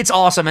 It's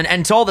awesome.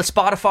 And to all the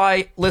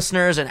Spotify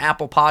listeners and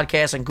Apple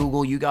Podcasts and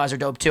Google, you guys are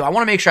dope too. I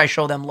want to make sure I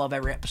show them love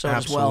every episode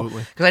as well.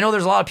 Because I know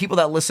there's a lot of people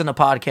that listen to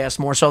podcasts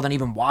more so than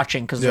even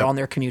watching because they're on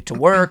their commute to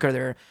work or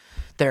they're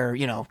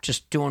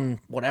just doing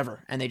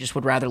whatever, and they just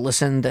would rather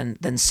listen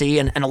than see.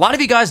 And a lot of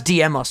you guys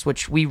DM us,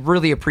 which we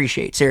really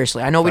appreciate.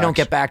 Seriously, I know we don't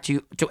get back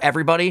to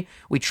everybody.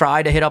 We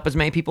try to hit up as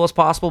many people as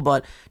possible,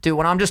 but dude,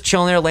 when I'm just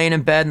chilling there, laying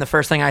in bed, and the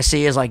first thing I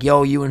see is like,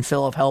 "Yo, you and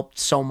Phil have helped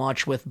so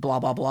much with blah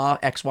blah blah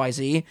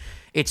XYZ."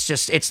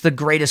 It's the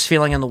greatest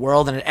feeling in the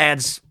world, and it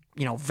adds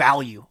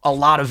value, a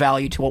lot of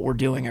value to what we're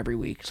doing every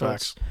week. So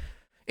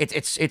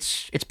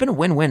it's been a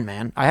win-win,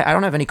 man. I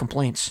don't have any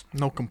complaints.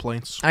 No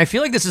complaints. I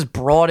feel like this has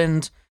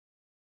broadened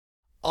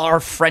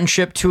our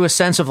friendship to a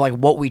sense of like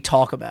what we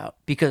talk about,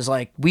 because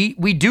like we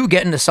do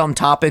get into some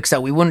topics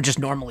that we wouldn't just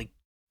normally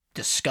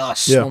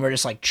discuss when we're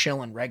just like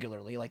chilling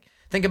regularly. Like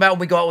think about when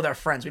we go out with our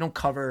friends, we don't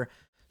cover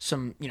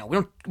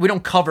we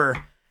don't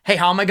cover, hey,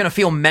 how am I going to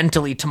feel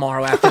mentally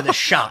tomorrow after this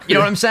shot? You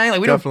know what I'm saying?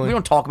 Like we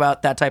don't talk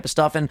about that type of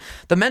stuff. And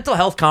the mental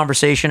health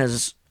conversation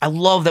I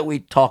love that we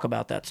talk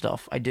about that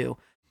stuff. I do.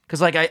 Because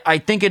like I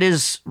think it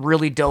is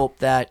really dope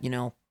that, you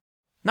know,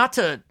 not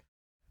to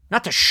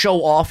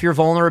show off your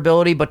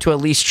vulnerability, but to at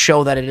least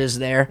show that it is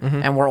there,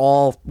 and we're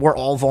all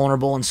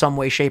vulnerable in some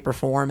way, shape, or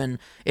form. And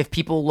if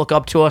people look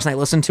up to us and they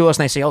listen to us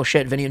and they say, "Oh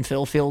shit, Vinny and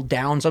Phil feel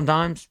down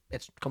sometimes,"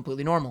 it's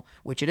completely normal,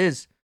 which it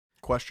is.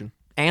 Question.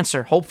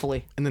 Answer,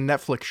 hopefully. In the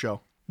Netflix show,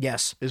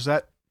 Yes. is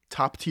that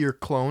top tier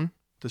clone?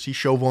 Does he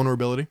show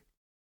vulnerability?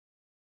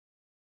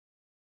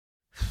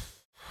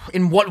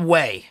 In what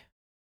way?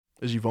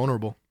 Is he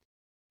vulnerable?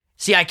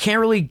 See, I can't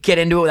really get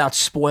into it without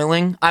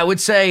spoiling. I would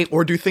say,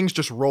 Or do things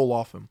just roll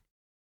off him?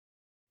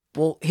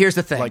 well, here's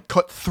the thing. Like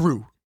cut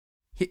through?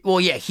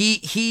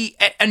 He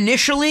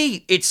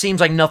initially, it seems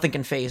like nothing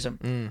can phase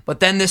him. But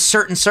then this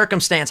certain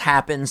circumstance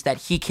happens that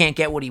he can't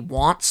get what he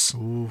wants.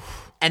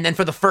 Oof. And then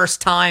for the first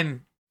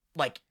time,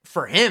 like,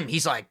 for him,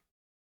 he's like,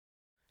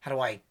 how do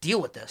I deal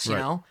with this, you Right.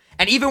 know?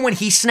 And even when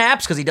he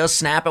snaps, because he does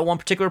snap at one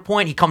particular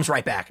point, he comes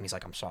right back and he's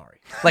like, I'm sorry.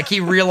 Like, he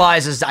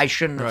realizes I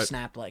shouldn't have Right.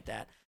 snapped like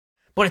that.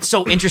 But it's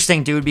so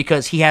interesting, dude,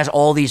 because he has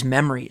all these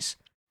memories.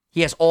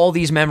 He has all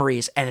these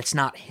memories, and it's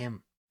not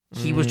him.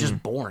 He was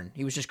just born.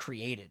 He was just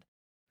created.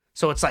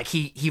 So it's like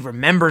he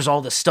remembers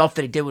all the stuff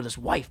that he did with his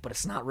wife, but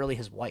it's not really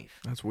his wife.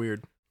 That's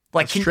weird.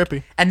 Like, That's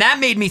trippy. And that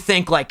made me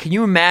think, like, can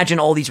you imagine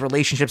all these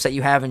relationships that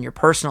you have in your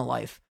personal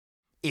life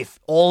if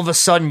all of a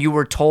sudden you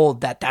were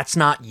told that that's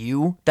not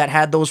you that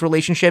had those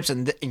relationships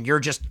and you're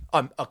just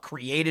a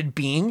created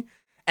being,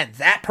 and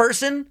that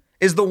person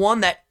is the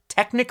one that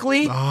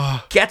technically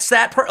gets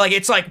that like,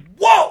 it's like,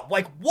 whoa,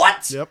 like,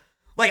 what? Yep.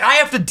 Like, I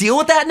have to deal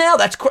with that now?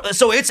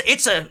 So it's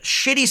a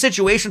shitty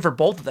situation for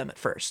both of them at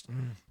first.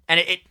 And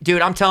it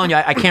dude, I'm telling you,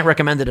 I can't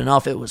recommend it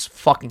enough. It was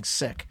fucking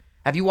sick.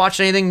 Have you watched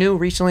anything new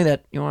recently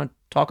that you want to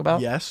talk about?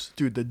 Yes,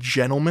 dude. The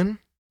Gentleman.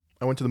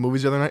 I went to the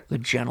movies the other night. The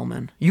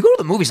Gentleman. You go to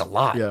the movies a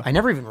lot. Yeah. I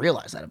never even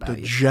realized that about The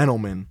you.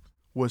 Gentleman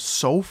was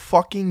so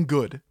fucking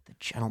good. The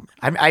Gentleman.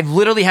 I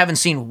literally haven't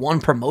seen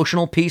one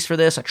promotional piece for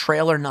this, a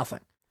trailer,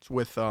 nothing. It's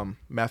with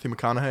Matthew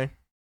McConaughey,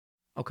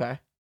 Okay.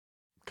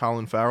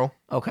 Colin Farrell,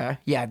 Okay.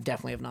 Yeah, I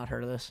definitely have not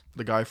heard of this.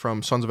 the guy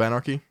from Sons of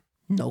Anarchy,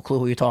 No clue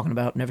who you're talking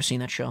about. Never seen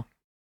that show.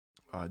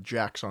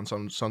 Jax on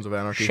Sons of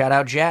Anarchy. Shout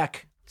out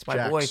Jack. It's my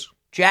Jax. boy.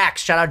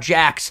 Jax. Shout out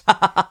Jax.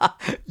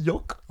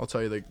 Yuck. I'll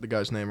tell you the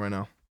guy's name right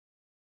now.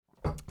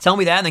 Tell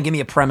me that and then give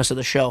me a premise of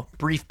the show.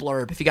 Brief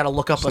blurb. If you got to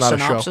look up It's a not a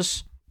show.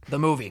 synopsis, the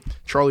movie.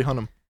 Charlie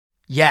Hunnam.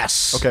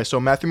 Yes. Okay, so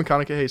Matthew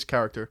McConaughey's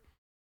character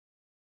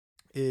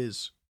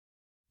is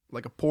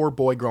like a poor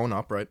boy growing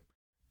up, right?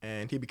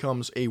 And he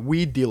becomes a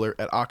weed dealer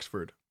at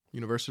Oxford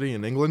University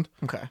in England.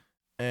 Okay.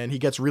 And he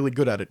gets really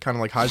good at it, kind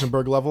of like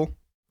Heisenberg level.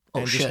 Oh,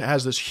 And shit. just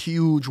has this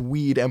huge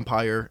weed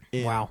empire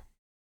in Wow.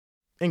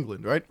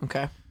 England, right?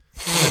 Okay.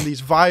 And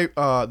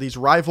these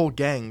rival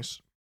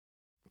gangs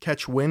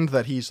catch wind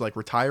that he's like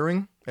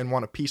retiring and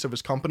want a piece of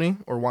his company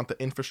or want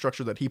the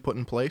infrastructure that he put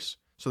in place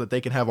so that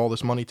they can have all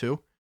this money too.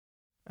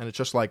 And it's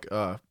just like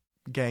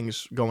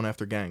gangs going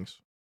after gangs,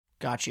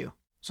 Got you.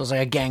 So it's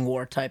like a gang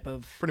war type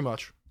of. pretty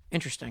much.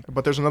 Interesting.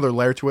 But there's another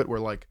layer to it where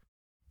like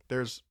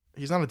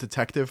he's not a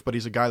detective, but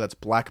he's a guy that's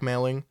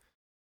blackmailing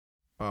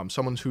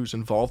someone who's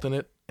involved in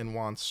it and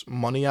wants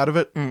money out of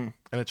it. Mm.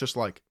 And it's just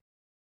like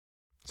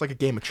it's like a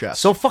game of chess.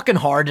 So fucking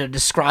hard to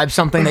describe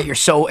something that you're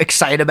so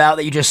excited about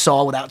that you just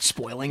saw without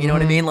spoiling. You know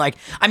what I mean? Like,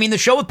 I mean, the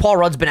show with Paul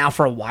Rudd's been out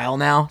for a while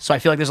now, so I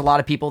feel like there's a lot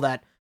of people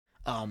that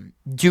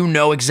do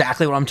know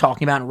exactly what I'm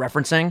talking about and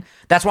referencing.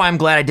 That's why I'm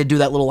glad I did do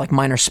that little like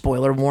minor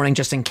spoiler warning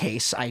just in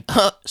case I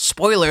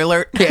Spoiler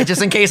alert. yeah,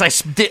 just in case I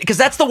did, because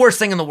that's the worst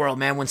thing in the world,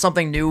 man, when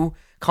something new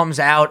comes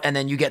out and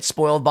then you get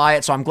spoiled by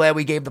it. So I'm glad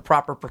we gave the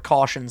proper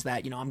precautions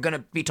that, you know, I'm going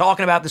to be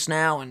talking about this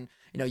now and,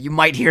 you know, you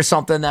might hear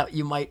something that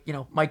you might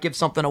give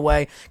something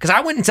away. Because I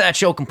went into that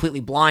show completely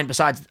blind.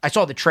 Besides, I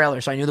saw the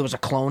trailer, so I knew there was a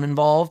clone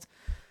involved.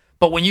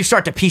 But when you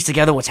start to piece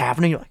together what's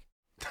happening, you're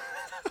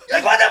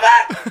like what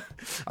the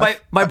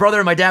fuck? My brother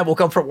and my dad woke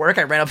up from work.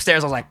 I ran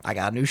upstairs. I was like, I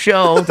got a new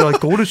show. They're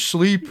like, go to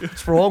sleep.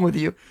 What's wrong with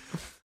you?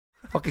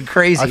 Fucking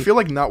crazy. I feel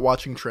like not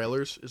watching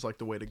trailers is like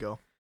the way to go.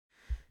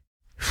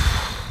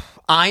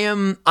 I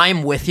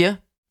am with you.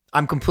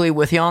 I'm completely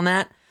with you on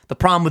that. The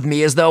problem with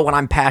me is, though, when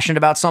I'm passionate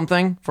about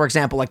something, for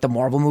example, like the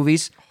Marvel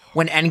movies,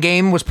 when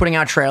Endgame was putting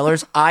out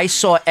trailers, I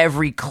saw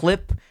every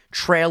clip,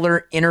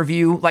 trailer,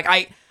 interview. Like,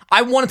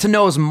 I wanted to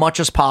know as much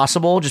as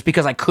possible just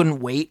because I couldn't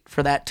wait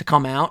for that to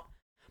come out.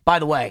 By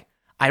the way,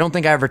 I don't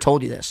think I ever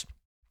told you this.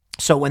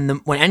 So when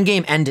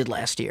Endgame ended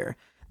last year,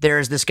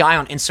 there's this guy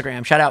on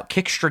Instagram, shout out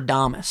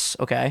Kickstradamus,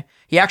 okay?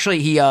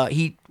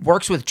 He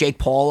works with Jake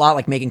Paul a lot,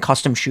 like making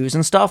custom shoes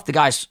and stuff. The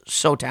guy's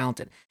so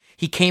talented.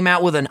 He came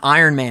out with an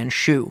Iron Man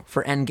shoe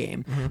for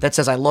Endgame that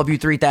says, I love you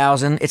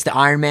 3000. It's the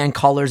Iron Man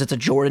colors. It's a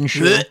Jordan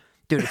shoe.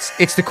 Dude,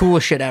 it's the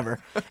coolest shit ever.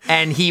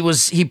 And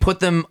he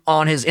put them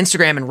on his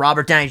Instagram and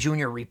Robert Downey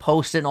Jr.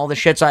 reposted and all this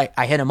shit. So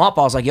I hit him up.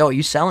 I was like, yo, are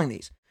you selling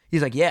these?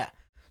 He's like, yeah.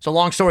 So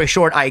long story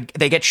short,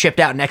 they get shipped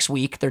out next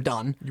week. They're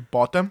done. You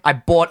bought them? I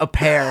bought a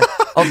pair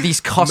of these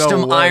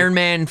custom No way. Iron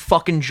Man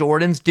fucking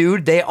Jordans,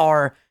 dude. They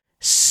are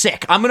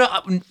sick. I'm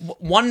gonna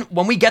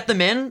when we get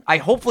them in.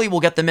 Hopefully we'll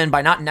get them in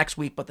by not next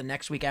week, but the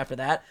next week after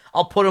that.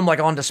 I'll put them like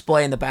on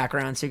display in the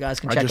background so you guys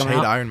can check them out. I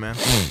just hate Iron Man.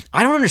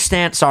 I don't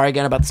understand. Sorry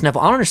again about the sniffle.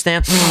 I don't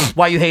understand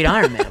why you hate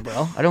Iron Man,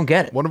 bro. I don't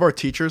get it. One of our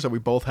teachers that we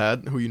both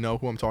had, who you know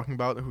who I'm talking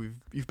about, who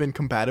you've been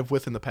combative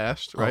with in the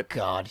past, right? Oh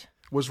God.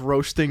 Was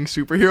roasting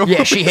superhero.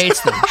 Yeah, she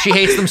hates them. She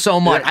hates them so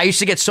much. I used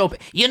to get so.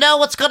 You know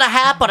what's gonna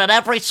happen in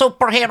every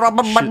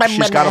superhero.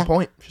 She's got a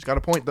point. She's got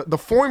a point. The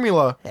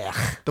formula.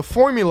 Ugh. The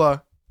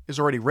formula is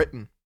already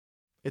written.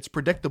 It's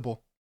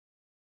predictable.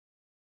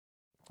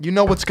 You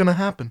know what's gonna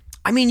happen.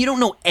 I mean, you don't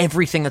know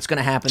everything that's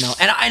gonna happen though,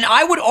 and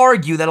I would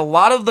argue that a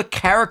lot of the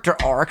character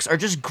arcs are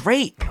just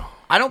great.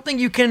 I don't think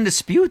you can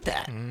dispute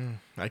that.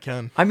 I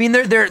can. I mean,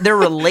 they're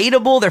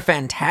relatable. They're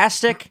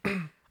fantastic.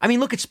 I mean,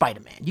 look at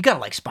Spider-Man. You gotta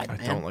like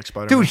Spider-Man. I don't like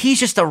Spider-Man. Dude,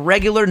 he's just a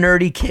regular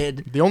nerdy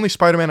kid. The only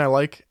Spider-Man I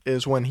like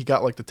is when he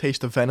got like the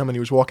taste of venom and he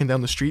was walking down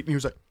the street and he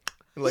was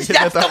like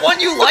that's the one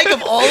you like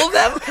of all of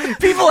them?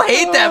 People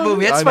hate that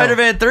movie. That's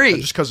Spider-Man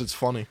 3. Just because it's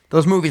funny.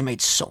 Those movies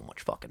made so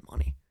much fucking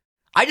money.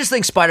 I just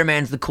think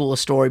Spider-Man's the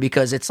coolest story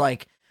because it's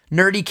like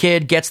nerdy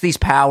kid gets these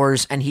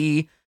powers and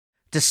he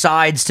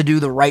decides to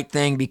do the right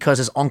thing because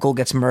his uncle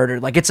gets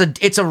murdered. Like it's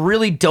a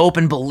really dope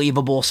and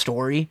believable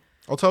story.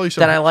 I'll tell you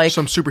some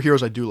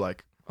superheroes I do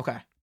like. Okay.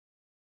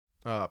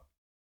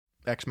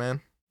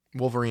 X-Men,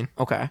 Wolverine.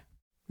 Okay.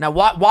 Now,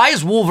 why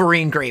is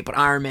Wolverine great, but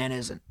Iron Man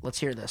isn't? Let's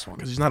hear this one.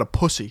 Because he's not a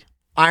pussy.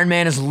 Iron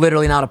Man is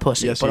literally not a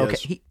pussy. Yes, but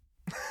he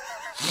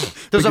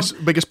is.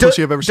 biggest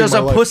pussy I've ever seen in my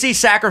life. Does a pussy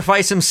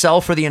sacrifice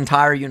himself for the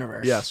entire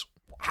universe? Yes.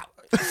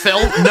 Phil,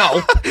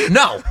 no.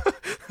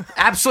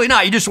 Absolutely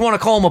not. You just want to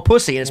call him a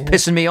pussy, and it's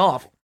pissing me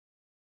off.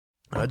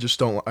 I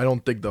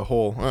don't dig the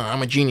whole,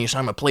 I'm a genius,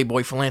 I'm a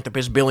playboy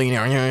philanthropist,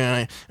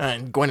 billionaire,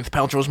 Gwyneth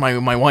Paltrow's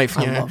my wife.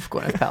 I love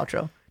Gwyneth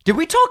Paltrow. Did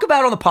we talk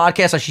about on the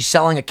podcast how she's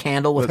selling a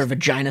candle with her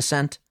vagina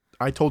scent?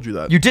 I told you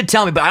that. You did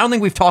tell me, but I don't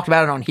think we've talked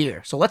about it on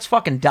here. So let's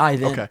fucking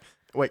dive in. Okay,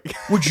 wait.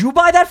 Would you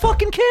buy that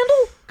fucking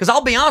candle? Because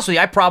I'll be honest with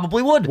you, I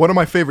probably would. One of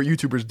my favorite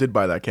YouTubers did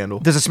buy that candle.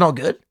 Does it smell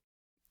good?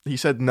 He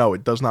said no,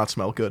 it does not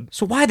smell good.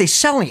 So why are they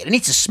selling it? It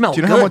needs to smell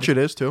good. Do you know how much it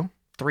is, too?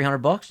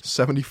 $300?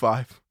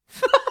 $75.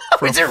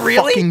 Is it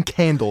really? Fucking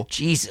candle.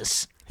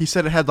 Jesus. He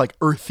said it had like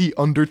earthy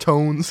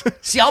undertones.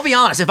 See, I'll be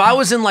honest. If I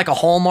was in like a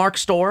Hallmark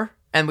store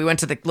and we went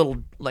to the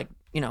little like,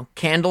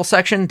 candle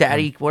section,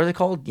 Daddy, what are they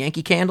called?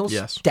 Yankee candles?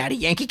 Yes. Daddy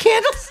Yankee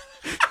candles?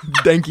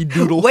 Danky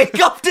Doodle. Wake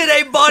up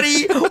today,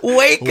 buddy.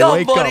 Wake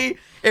up, buddy. Up.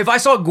 If I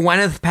saw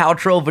Gwyneth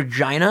Paltrow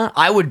vagina,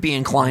 I would be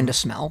inclined to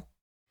smell.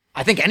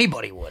 I think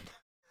anybody would.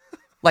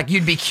 Like,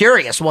 you'd be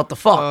curious, what the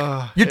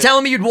fuck? You're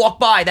telling me you'd walk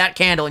by that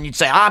candle and you'd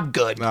say, I'm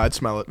good. Nah, I'd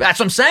smell it. That's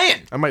what I'm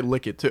saying. I might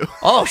lick it, too.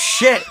 Oh,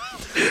 shit.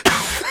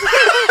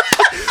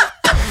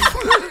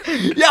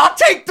 Yeah, I'll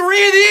take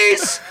 3 of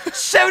these.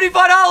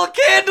 $75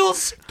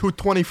 candles.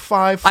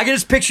 $225. I can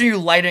just picture you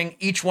lighting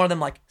each one of them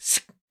like, it's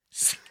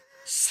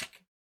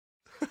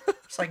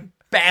like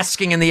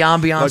basking in the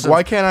ambiance. Like,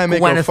 why can't I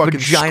make Gwyneth a fucking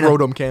vagina.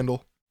 scrotum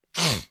candle?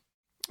 Oh,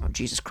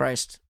 Jesus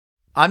Christ.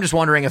 I'm just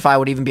wondering if I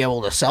would even be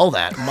able to sell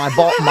that. My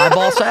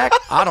ball sack?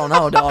 I don't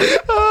know, dog.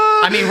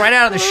 I mean, right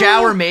out of the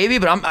shower, maybe,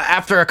 but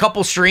after a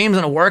couple streams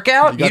and a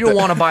workout, you don't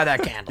want to buy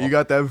that candle. You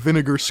got that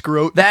vinegar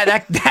scrot.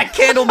 That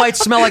candle might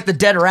smell like the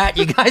dead rat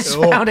you guys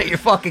found at your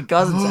fucking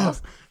cousin's house.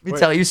 Let me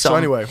tell you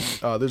something. So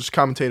anyway, there's a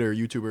commentator,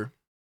 YouTuber,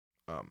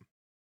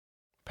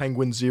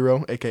 Penguin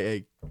Zero,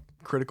 a.k.a.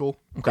 Critical,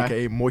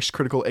 a.k.a. Moist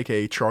Critical,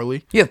 a.k.a.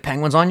 Charlie. You have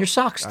penguins on your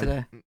socks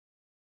today.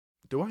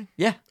 Do I?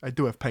 Yeah. I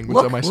do have penguins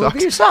on my socks. Look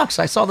at your socks.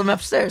 I saw them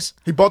upstairs.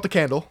 He bought the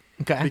candle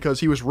because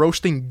he was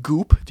roasting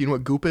Goop. Do you know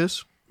what Goop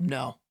is?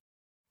 No.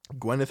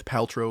 Gwyneth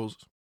Paltrow's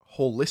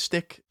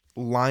holistic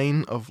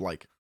line of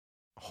like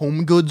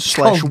home goods /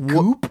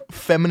 Goop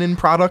feminine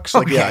products.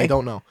 Like, yeah, I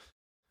don't know.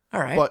 All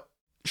right. But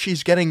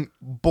she's getting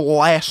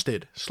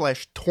blasted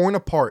 / torn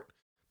apart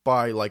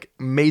by like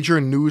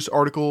major news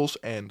articles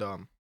and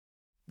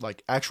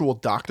like actual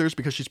doctors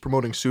because she's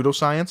promoting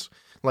pseudoscience.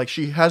 Like,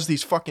 she has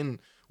these fucking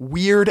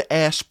weird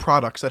ass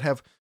products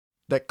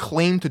that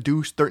claim to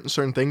do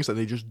certain things that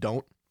they just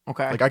don't.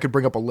 Okay. Like, I could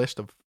bring up a list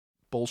of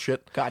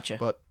bullshit. Gotcha.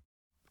 But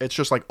it's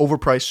just like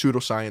overpriced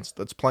pseudoscience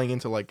that's playing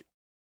into like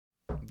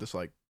this,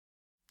 like,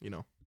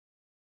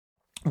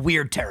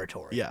 weird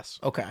territory. Yes.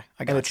 Okay.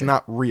 I got And it's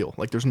not real.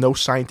 Like, there's no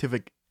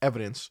scientific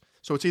evidence.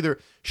 So it's either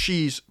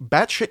she's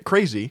batshit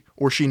crazy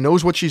or she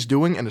knows what she's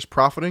doing and is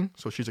profiting.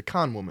 So she's a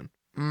con woman.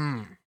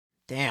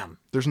 Damn.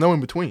 There's no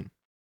in between.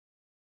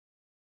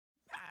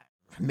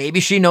 Maybe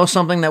she knows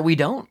something that we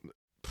don't.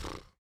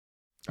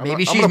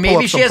 Maybe she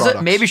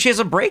has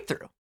a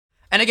breakthrough.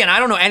 And again, I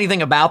don't know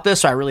anything about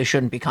this, so I really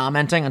shouldn't be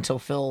commenting until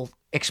Phil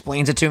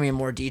explains it to me in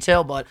more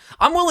detail. But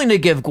I'm willing to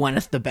give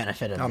Gwyneth the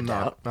benefit of the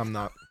doubt. I'm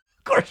not.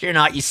 Of course you're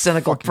not, you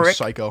cynical fucking prick.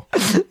 Psycho.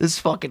 This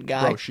fucking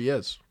guy. Bro, she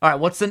is. All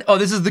right,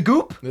 this is the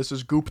Goop? This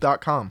is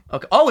Goop.com.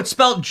 Okay. Oh, it's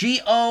spelled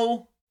Goop.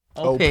 All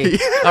right,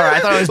 I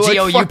thought it was Like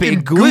G-O-U-P.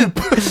 Goop.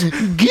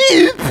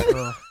 Goop.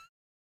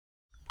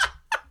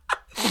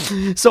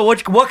 So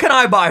what can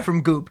I buy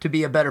from Goop to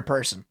be a better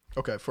person?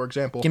 Okay, for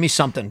example, Give me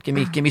something. Give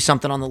me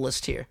something on the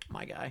list here,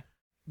 my guy.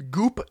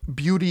 Goop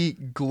Beauty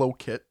Glow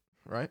Kit,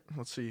 right?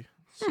 Let's see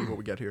what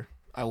we get here.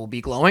 I will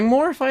be glowing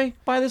more if I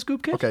buy this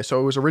Goop kit. Okay, so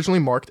it was originally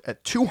marked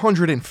at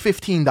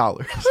 $215.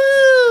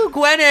 Woo,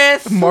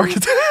 Gwyneth.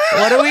 Marked.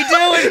 What are we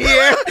doing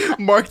here?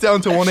 Marked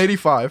down to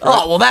 $185. Right?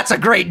 Oh, well, that's a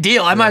great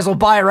deal. I might as well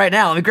buy it right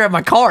now. Let me grab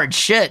my card.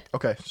 Shit.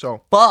 Okay,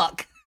 so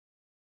Fuck.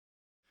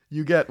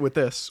 you get with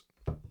this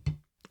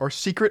our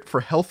secret for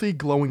healthy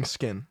glowing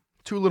skin.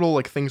 2 little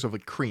like things of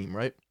like cream,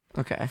 right?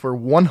 Okay. For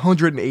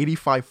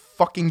 $185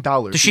 fucking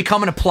dollars. Does she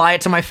come and apply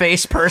it to my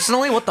face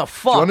personally? What the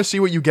fuck? You want to see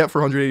what you get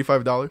for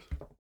 $185?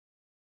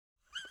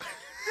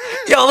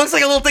 Yo, it looks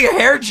like a little thing of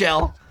hair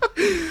gel.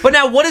 But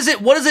now, what does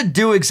it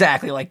do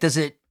exactly? Like, does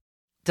it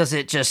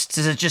just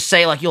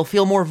say like you'll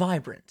feel more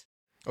vibrant?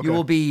 Okay. You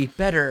will be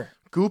better.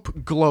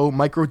 Goop Glow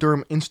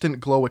Microderm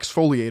Instant Glow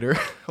Exfoliator.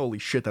 Holy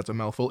shit, that's a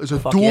mouthful. Is a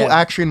Fuck dual yeah.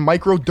 action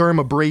microderm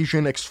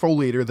abrasion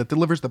exfoliator that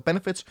delivers the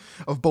benefits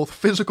of both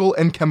physical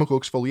and chemical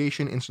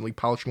exfoliation, instantly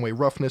polishing away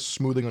roughness,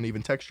 smoothing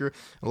uneven texture.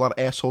 And a lot of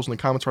assholes in the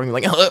comments are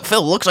like, oh,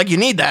 Phil, looks like you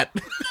need that.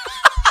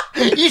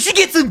 You should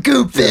get some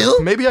Goop,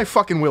 Phil. Maybe I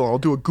fucking will. I'll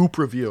do a Goop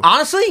review.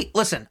 Honestly,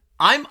 listen.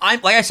 I'm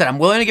like I said, I'm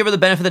willing to give her the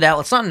benefit of the doubt.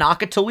 Let's not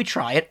knock it till we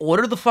try it.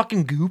 Order the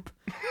fucking Goop.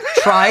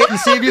 Try it and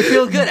see if you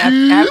feel good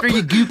after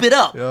you Goop it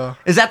up. Yeah.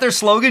 Is that their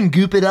slogan?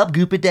 Goop it up,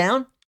 Goop it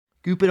down?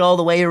 Goop it all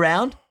the way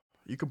around?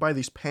 You could buy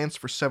these pants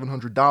for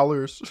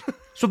 $700.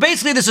 So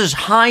basically, this is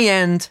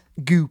high-end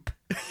Goop.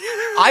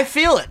 I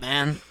feel it,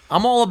 man.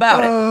 I'm all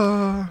about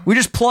it. We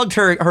just plugged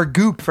her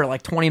Goop for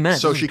like 20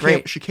 minutes. So This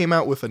is she came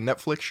out with a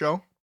Netflix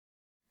show.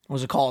 What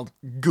was it called?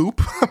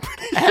 Goop.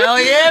 Hell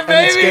yeah, baby!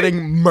 And it's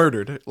getting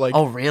murdered. Like,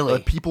 Oh, really?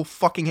 People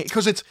fucking hate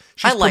because I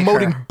she's like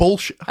promoting her.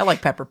 bullshit. I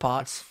like Pepper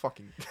Potts.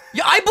 Fucking.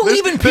 Yeah, I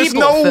believe in There's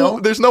people, Phil.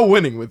 There's no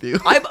winning with you.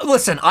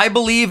 Listen, I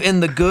believe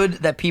in the good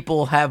that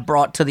people have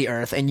brought to the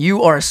earth, and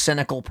you are a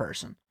cynical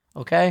person.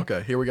 Okay?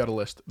 Okay, here we got a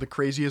list. The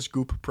craziest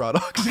Goop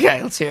products.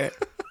 Okay, let's hear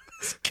it.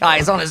 This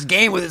guy's on his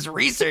game with his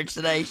research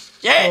today.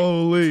 Shit!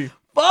 Holy.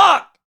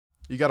 Fuck!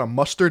 You got a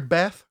mustard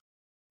bath?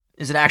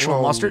 Is it actual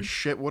Holy mustard?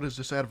 shit, what is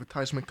this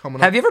advertisement coming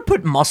Have up? you ever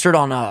put mustard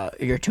on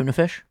your tuna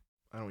fish?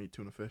 I don't eat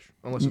tuna fish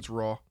unless it's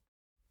raw.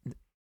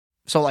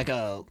 So like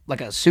a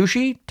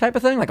sushi type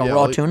of thing? Like a Yeah,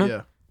 raw tuna?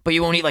 Yeah, But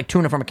you won't eat like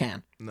tuna from a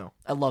can. no.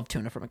 I love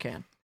tuna from a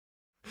can.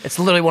 It's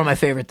literally one of my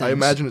favorite things. I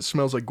imagine it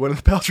smells like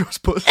Gwyneth Paltrow's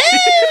pussy.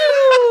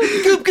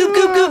 Ew! Goop, goop,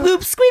 goop, goop,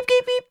 goop, squeep,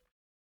 goop, beep.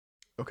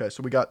 Okay,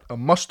 so we got a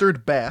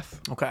mustard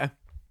bath, Okay.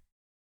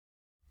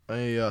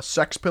 a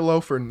sex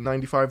pillow for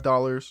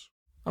 $95,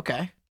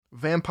 Okay.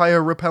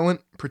 vampire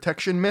repellent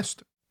protection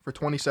mist for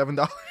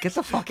 $27. Get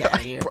the fuck out of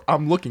here.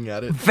 I'm looking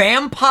at it.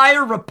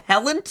 Vampire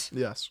repellent?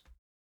 Yes.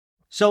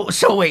 So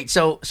wait,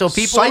 so people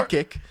are-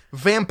 Psychic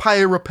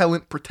vampire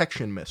repellent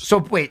protection mist. So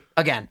wait,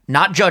 again,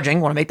 not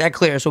judging, want to make that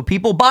clear. So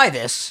people buy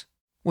this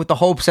with the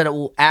hopes that it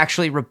will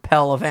actually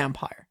repel a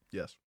vampire.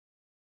 Yes.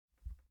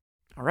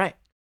 All right.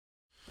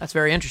 That's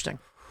very interesting.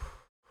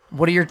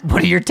 What are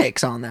your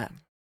takes on that?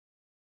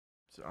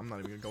 So I'm not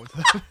even gonna go into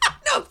that.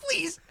 No,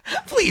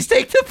 please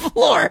take the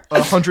floor.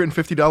 A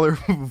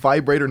 $150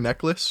 vibrator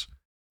necklace.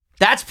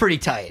 That's pretty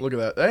tight. Look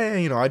at that.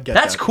 Hey, I'd get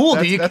That's that. cool,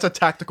 That's, dude. That's a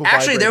tactical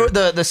Actually,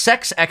 vibrator. the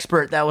sex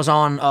expert that was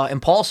on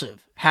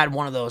Impulsive had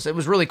one of those. It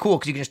was really cool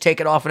because you can just take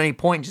it off at any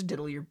point and just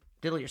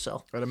diddle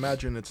yourself. I'd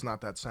imagine it's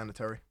not that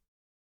sanitary.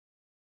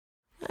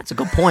 That's a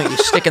good point. You're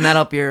sticking that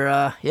up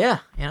your yeah,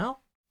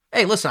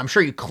 Hey, listen, I'm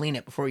sure you clean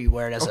it before you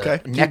wear it as Okay.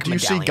 a neck Do you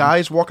see medallion.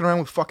 guys walking around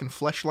with fucking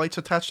fleshlights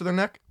attached to their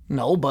neck?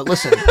 No, but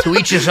listen, to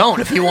each his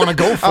own. If you want to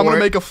go for I'm gonna it.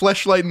 make a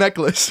fleshlight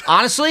necklace.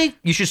 Honestly,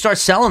 you should start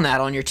selling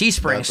that on your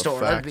Teespring That's a store.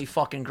 That'd fact. be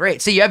fucking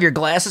great. See, you have your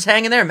glasses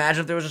hanging there.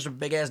 Imagine if there was just a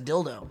big ass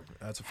dildo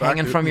That's a fact.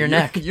 hanging dude. from your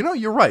neck.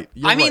 You're right.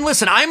 I mean,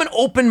 listen, I'm an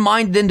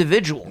open-minded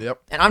individual.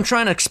 Yep. And I'm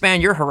trying to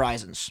expand your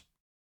horizons.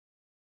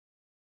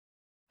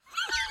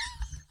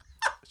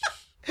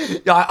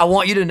 Yeah, I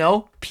want you to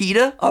know,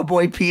 PETA, our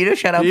boy PETA,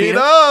 shout out PETA.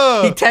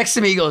 He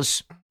texted me, he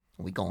goes,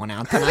 "Are we going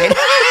out tonight?"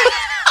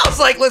 I was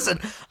like, listen,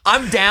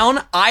 I'm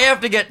down. I have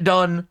to get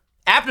done.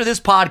 After this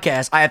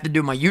podcast, I have to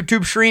do my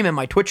YouTube stream and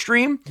my Twitch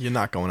stream. You're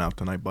not going out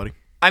tonight, buddy.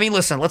 I mean,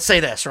 listen, let's say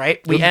this,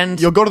 right?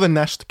 You'll go to the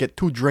nest, get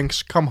 2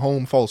 drinks, come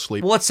home, fall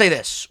asleep. Well, let's say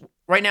this.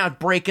 Right now,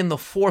 breaking the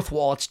fourth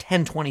wall, it's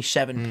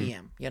 10:27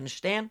 p.m. You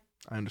understand?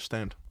 I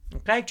understand.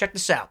 Okay, check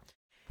this out.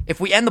 If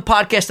we end the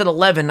podcast at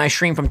 11 and I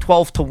stream from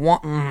 12 to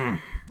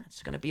 1,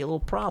 that's going to be a little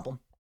problem.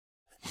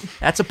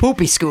 That's a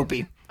poopy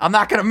scoopy. I'm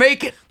not going to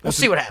make it. We'll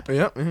see what happens.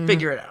 Yeah. mhm.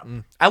 Figure it out.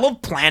 I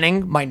love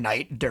planning my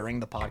night during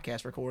the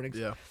podcast recordings.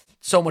 Yeah.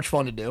 So much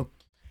fun to do.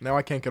 Now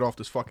I can't get off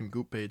this fucking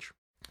Goop page.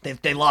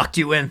 They locked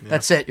you in.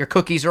 That's it. Your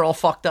cookies are all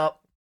fucked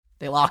up.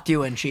 They locked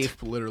you in,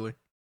 Chief. Literally.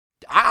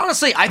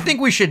 I think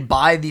we should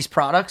buy these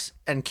products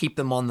and keep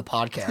them on the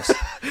podcast.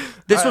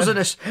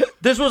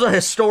 This was a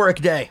historic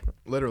day.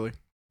 Literally.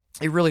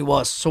 It really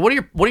was. So what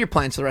are your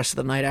plans for the rest of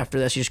the night after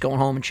this? You just going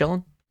home and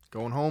chilling?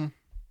 Going home,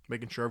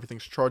 making sure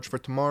everything's charged for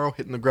tomorrow,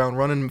 hitting the ground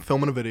running,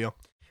 filming a video.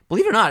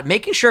 Believe it or not,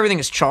 making sure everything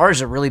is charged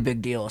is a really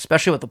big deal,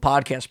 especially with the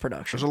podcast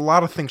production. There's a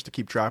lot of things to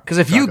keep track. Because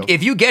if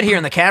you get here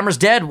and the camera's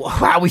dead,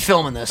 how are we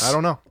filming this? I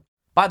don't know.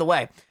 By the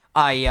way,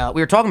 we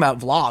were talking about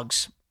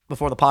vlogs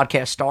before the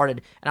podcast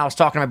started, and I was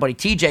talking to my buddy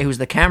TJ, who's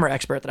the camera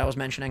expert that I was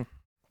mentioning,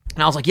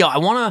 and I was like, "Yo, I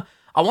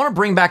wanna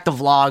bring back the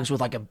vlogs with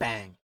like a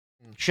bang.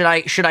 Should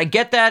I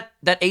get that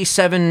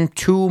A7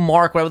 II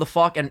Mark, whatever the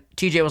fuck?" And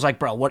TJ was like,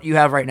 "Bro, what you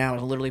have right now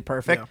is literally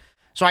perfect." Yeah.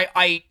 So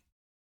I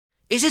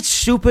is it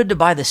stupid to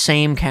buy the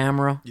same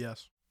camera?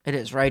 Yes. It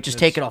is, right? Just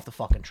take it off the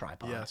fucking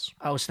tripod. Yes.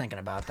 I was thinking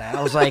about that.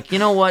 I was like, you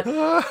know what?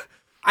 I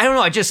don't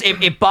know.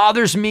 It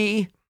bothers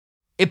me.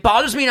 It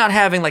bothers me not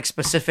having like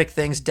specific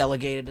things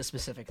delegated to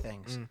specific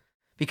things.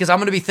 Because I'm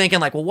going to be thinking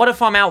like, well, what if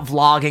I'm out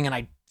vlogging and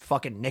I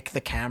fucking nick the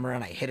camera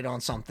and I hit it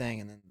on something,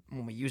 and then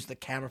when we use the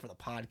camera for the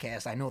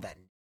podcast, I know that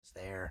it's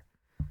there.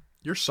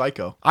 You're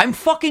psycho. I'm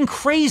fucking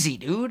crazy,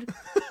 dude.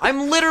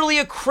 I'm literally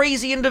a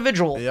crazy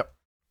individual. Yep.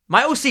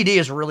 My OCD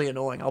is really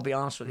annoying, I'll be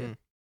honest with you.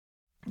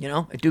 You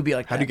know, it do be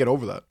like How do you get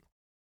over that?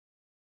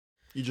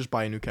 You just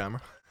buy a new camera?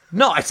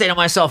 No, I say to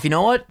myself, you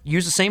know what?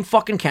 Use the same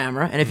fucking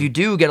camera, and if you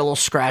do get a little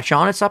scratch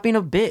on it, stop being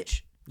a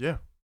bitch. Yeah.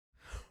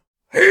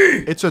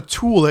 It's a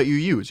tool that you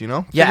use, you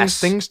know? Yes.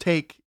 Things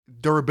take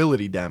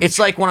durability damage. It's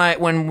like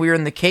when we were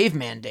in the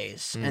caveman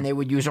days, and they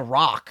would use a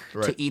rock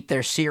to eat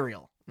their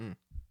cereal.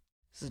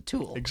 This is a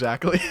tool.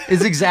 Exactly.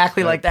 It's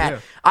exactly like that. Yeah.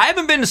 I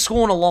haven't been to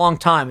school in a long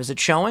time. Is it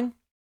showing?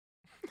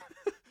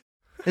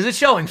 Is it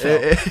showing, Phil?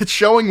 It's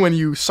showing when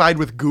you side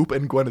with Goop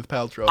and Gwyneth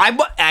Paltrow.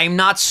 I'm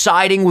not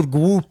siding with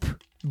Goop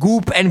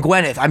and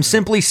Gwyneth. I'm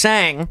simply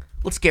saying,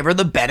 let's give her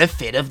the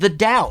benefit of the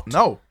doubt.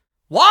 No.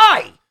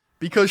 Why?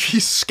 Because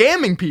she's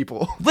scamming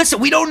people. Listen,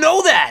 we don't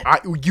know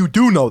that. You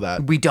do know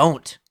that. We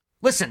don't.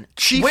 Listen.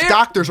 Chief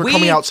doctors are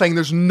coming out saying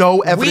there's no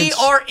evidence.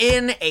 We are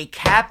in a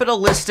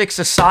capitalistic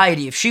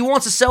society. If she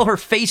wants to sell her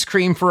face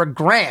cream for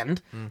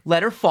 $1,000,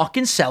 let her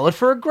fucking sell it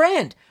for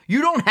 $1,000. You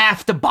don't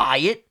have to buy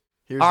it.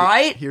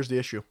 Here's the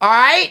issue. All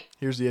right?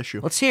 Here's the issue.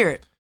 Let's hear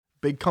it.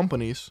 Big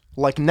companies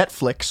like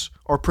Netflix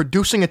are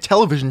producing a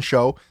television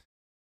show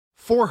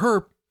for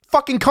her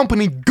fucking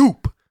company,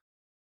 Goop.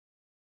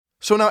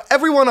 So now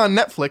everyone on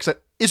Netflix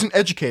that isn't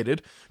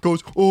educated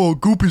goes, oh,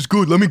 Goop is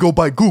good, let me go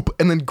buy Goop.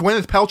 And then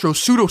Gwyneth Paltrow's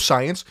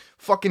pseudoscience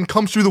fucking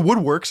comes through the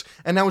woodworks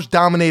and now is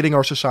dominating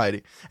our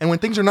society. And when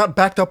things are not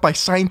backed up by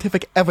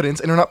scientific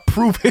evidence and are not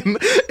proven,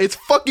 it's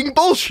fucking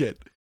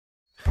bullshit.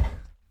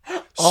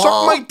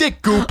 Suck my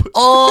dick, Goop.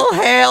 Oh,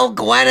 hail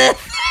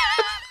Gwyneth.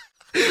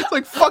 It's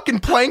like fucking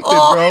Plankton,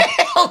 bro.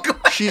 Hail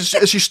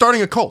Gwyneth. She's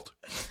starting a cult.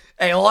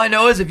 Hey, all I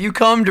know is if you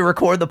come to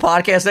record the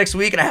podcast next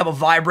week and I have a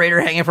vibrator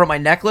hanging from my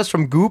necklace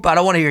from Goop, I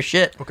don't want to hear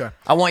shit. Okay.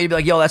 I want you to be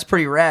like, yo, that's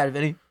pretty rad,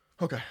 Vinny.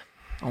 Okay.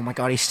 Oh my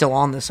God, he's still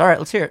on this. All right,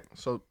 let's hear it.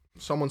 So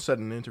someone said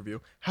in an interview,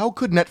 how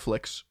could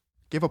Netflix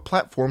give a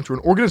platform to an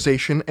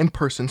organization and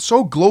person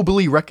so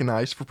globally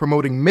recognized for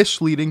promoting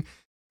misleading,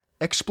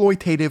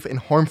 exploitative, and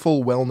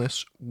harmful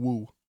wellness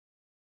woo?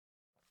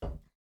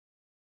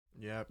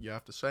 Yeah, you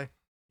have to say.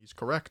 He's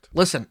correct.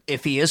 Listen,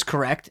 if he is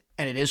correct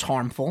and it is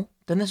harmful,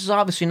 then this is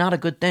obviously not a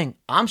good thing.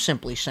 I'm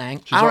simply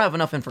saying I don't have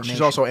enough information.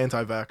 She's also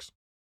anti-vax.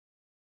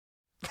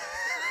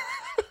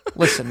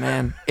 Listen,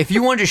 man, if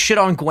you want to just shit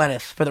on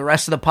Gwyneth for the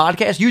rest of the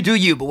podcast, you do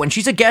you. But when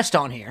she's a guest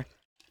on here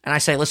and I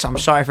say, listen, I'm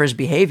sorry for his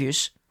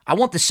behaviors, I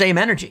want the same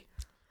energy.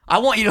 I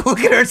want you to look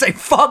at her and say,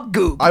 fuck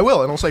Goop. I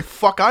will, and I'll say,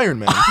 fuck Iron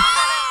Man.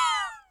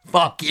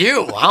 Fuck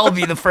you. I'll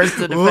be the first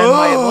to defend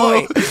my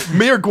boy.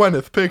 Me or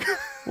Gwyneth, pick.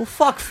 Well,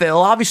 fuck Phil.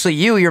 Obviously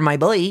you're my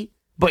boy.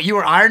 But you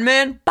were Iron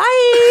Man?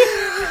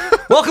 Bye!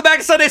 Welcome back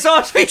to Sunday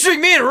Songs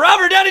featuring me and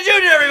Robert Downey Jr.,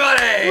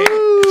 everybody!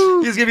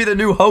 Woo. He's gonna be the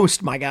new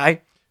host, my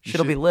guy.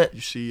 Shit'll be lit.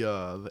 You see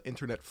the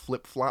internet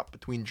flip-flop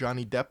between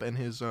Johnny Depp and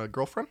his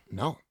girlfriend?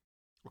 No.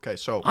 Okay,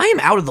 so I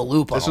am out of the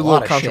loop on this is a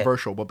little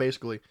controversial, but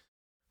basically,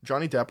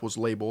 Johnny Depp was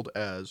labeled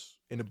as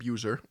an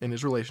abuser in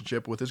his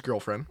relationship with his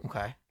girlfriend.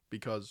 Okay.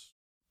 Because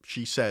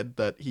she said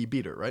that he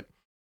beat her, right?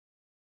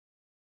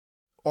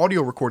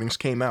 Audio recordings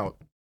came out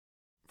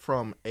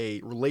from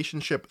a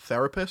relationship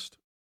therapist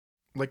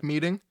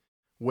meeting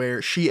where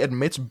she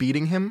admits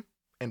beating him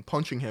and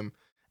punching him,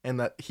 and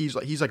that he's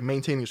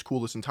maintaining his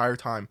cool this entire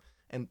time.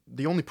 And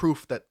the only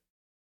proof that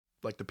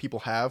the people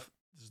have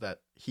is that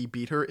he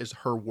beat her is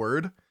her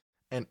word,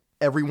 and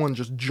everyone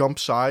just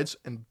jumped sides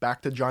and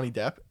back to Johnny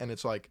Depp, and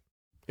it's like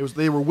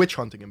they were witch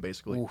hunting him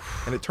basically.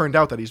 Oof. And it turned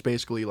out that he's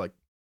basically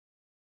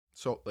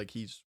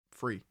he's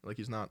free,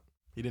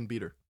 he didn't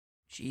beat her.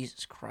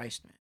 Jesus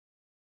Christ, man.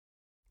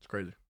 It's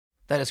crazy.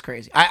 That is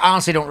crazy. I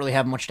honestly don't really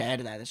have much to add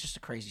to that. That's just a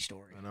crazy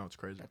story. I know, it's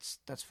crazy.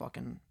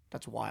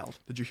 That's wild.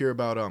 Did you hear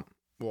about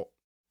well,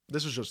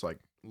 this is just like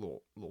a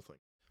little thing.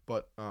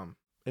 But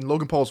in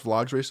Logan Paul's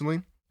vlogs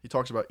recently, he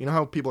talks about, you know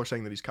how people are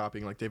saying that he's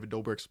copying like David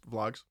Dobrik's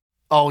vlogs?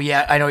 Oh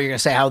yeah, I know you're gonna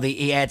say how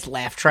he adds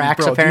laugh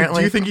tracks. Bro,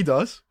 apparently, do you think he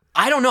does?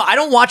 I don't know. I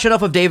don't watch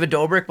enough of David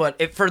Dobrik,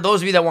 but for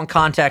those of you that want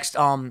context,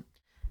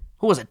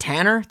 who was it?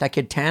 Tanner? That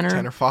kid Tanner?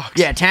 Tanner Fox.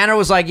 Yeah, Tanner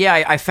was like,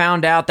 yeah, I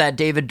found out that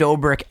David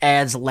Dobrik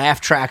adds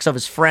laugh tracks of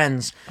his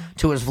friends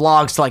to his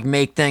vlogs to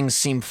make things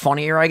seem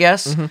funnier, I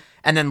guess. Mm-hmm.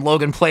 And then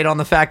Logan played on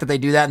the fact that they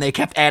do that, and they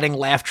kept adding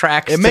laugh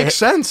tracks. It makes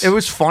sense. It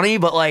was funny,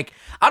 but like,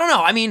 I don't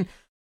know. I mean,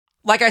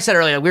 like I said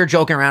earlier, we were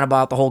joking around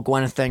about the whole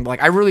Gwyneth thing. But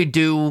like, I really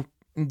do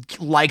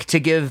like to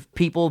give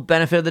people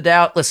benefit of the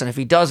doubt. Listen, if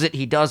he does it,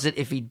 he does it.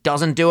 If he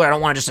doesn't do it, I don't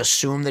want to just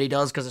assume that he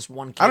does because it's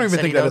one kid. I don't even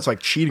think that it's like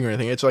cheating or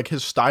anything. It's like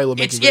his style of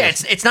making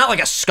videos. It's not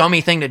like a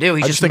scummy thing to do.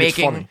 He's just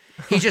making,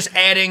 he's just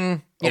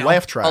adding a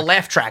laugh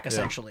track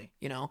essentially,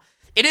 you know.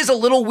 It is a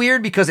little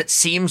weird because it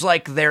seems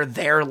like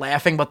they're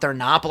laughing, but they're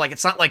not. But like,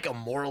 it's not like a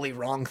morally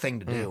wrong thing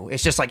to do.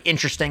 It's just like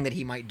interesting that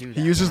he might do that.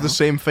 He uses the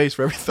same face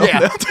for every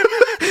thumbnail. Yeah.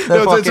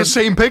 It's the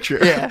same picture.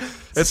 Yeah,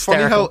 it's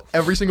funny how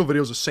every single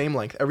video is the same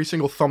length. Every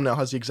single thumbnail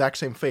has the exact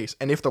same face.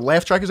 And if the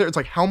laugh track is there, it's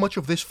like how much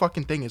of this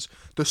fucking thing is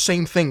the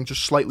same thing,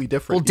 just slightly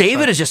different. Well,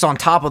 David is just on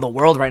top of the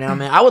world right now,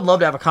 man. I would love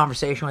to have a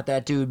conversation with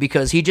that dude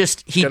because he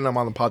getting him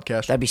on the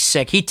podcast. That'd be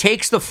sick. He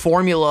takes the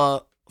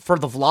formula for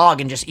the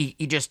vlog and just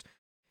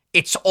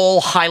it's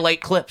all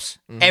highlight clips.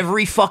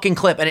 Every fucking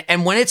clip.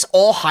 And when it's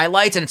all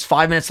highlights and it's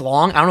 5 minutes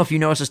long, I don't know if you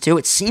noticed this too,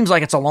 it seems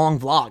like it's a long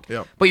vlog.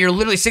 Yep. But you're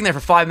literally sitting there for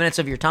 5 minutes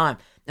of your time.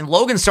 And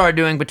Logan started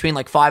doing between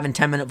like 5 and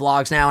 10 minute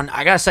vlogs now, and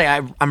I gotta say,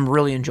 I'm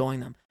really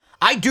enjoying them.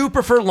 I do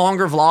prefer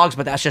longer vlogs,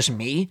 but that's just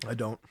me. I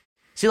don't.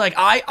 See, like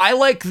I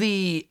like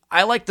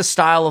the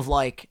style of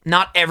like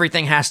not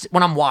everything has to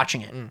when I'm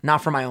watching it,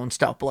 not for my own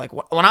stuff, but like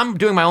when I'm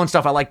doing my own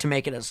stuff, I like to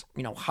make it as,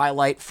 you know,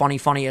 highlight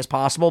funny as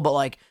possible. But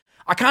like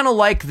I kind of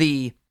like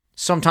the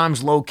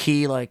sometimes low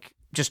key, like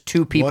just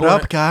two people. What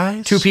up,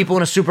 guys? Two people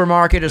in a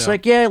supermarket. It's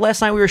like, yeah, last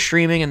night we were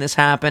streaming and this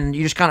happened.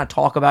 You just kind of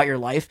talk about your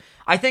life.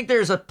 I think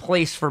there's a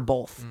place for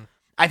both.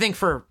 I think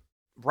for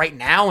right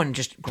now and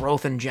just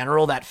growth in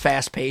general, that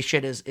fast paced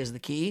shit is the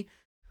key.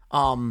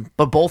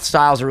 But both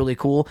styles are really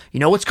cool.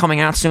 You know what's coming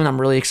out soon? I'm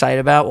really excited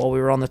about. While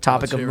we were on the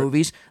topic of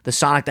movies, the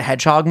Sonic the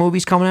Hedgehog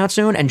movie's coming out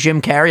soon, and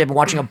Jim Carrey. I've been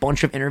watching a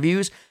bunch of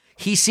interviews.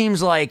 He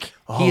seems like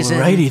he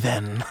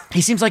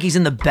seems like he's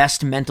in the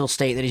best mental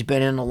state that he's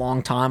been in a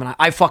long time, and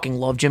I fucking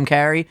love Jim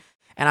Carrey.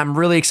 And I'm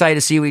really excited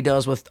to see what he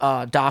does with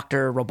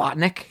Dr.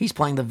 Robotnik. He's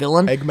playing the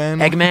villain.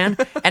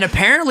 Eggman. And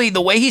apparently,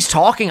 the way he's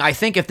talking, I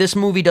think if this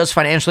movie does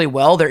financially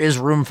well, there is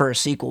room for a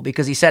sequel.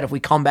 Because he said if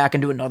we come back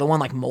and do another one,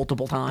 like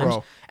multiple times.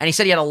 Bro. And he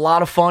said he had a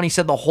lot of fun. He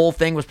said the whole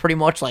thing was pretty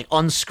much like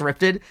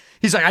unscripted.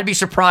 He's like, I'd be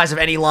surprised if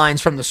any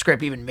lines from the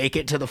script even make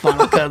it to the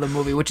final cut of the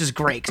movie, which is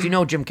great. Because you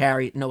know Jim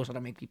Carrey knows how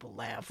to make people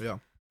laugh. Yeah.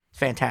 It's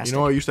fantastic. You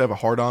know what I used to have a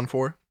hard-on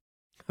for?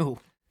 Who?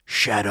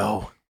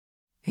 Shadow.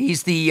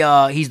 He's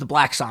the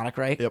Black Sonic,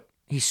 right? Yep.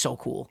 He's so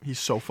cool. He's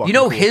so fucking You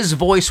know, cool. his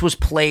voice was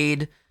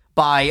played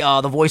by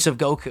the voice of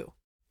Goku.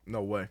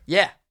 No way.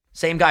 Yeah.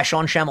 Same guy,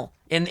 Sean Schemmel.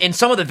 In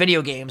some of the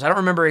video games. I don't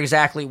remember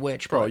exactly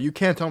which. Bro, you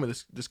can't tell me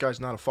this guy's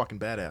not a fucking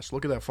badass.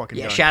 Look at that fucking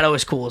guy. Yeah, Shadow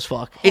is cool as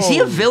fuck. Is he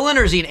a villain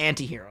or is he an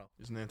anti-hero?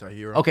 He's an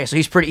anti-hero. Okay, so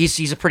he's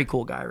a pretty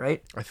cool guy,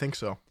 right? I think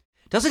so.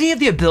 Doesn't he have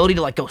the ability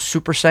to like go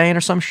Super Saiyan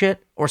or some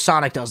shit? Or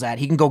Sonic does that.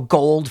 He can go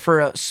gold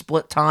for a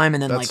split time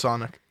and then That's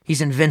Sonic. He's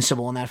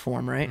invincible in that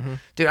form, right?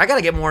 Dude, I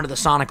gotta get more into the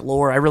Sonic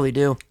lore. I really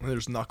do. And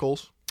there's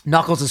Knuckles.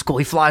 Knuckles is cool.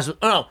 He flies with...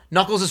 Oh, no.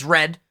 Knuckles is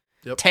red.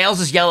 Yep. Tails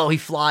is yellow. He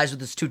flies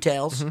with his two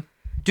tails.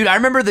 Dude, I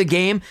remember the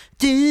game.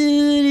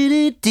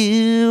 The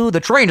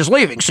train is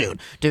leaving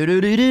soon. One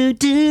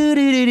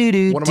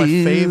of my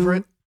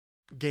favorite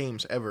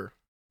games ever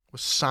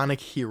was Sonic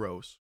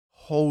Heroes.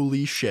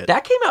 Holy shit.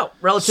 That came out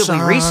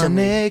relatively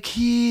recently. Sonic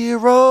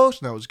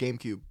Heroes. No, it was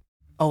GameCube.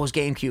 Oh, it was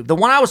GameCube. The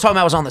one I was talking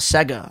about was on the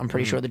Sega, I'm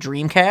pretty sure. The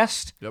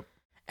Dreamcast. Yep.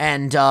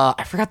 And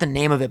I forgot the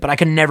name of it, but I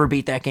could never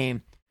beat that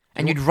game.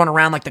 And you'd run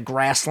around like the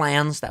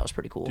grasslands. That was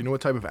pretty cool. Do you know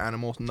what type of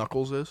animal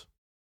Knuckles is?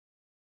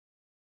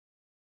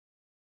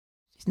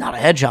 He's not a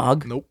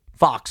hedgehog. Nope.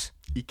 Fox.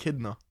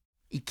 Echidna.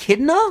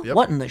 Echidna? Yep.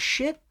 What in the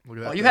shit? Look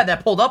at that. Oh, you had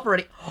that pulled up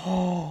already.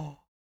 Oh.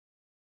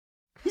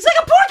 He's like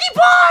a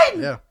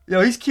porcupine! Yeah.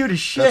 Yo, he's cute as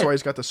shit. That's why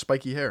he's got the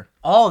spiky hair.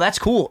 Oh, that's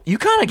cool. You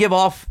kind of give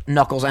off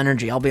Knuckles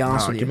energy, I'll be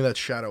honest with you. Give me that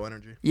shadow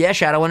energy. Yeah,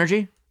 shadow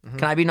energy.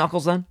 Can I be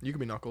Knuckles then? You can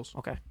be Knuckles.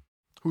 Okay.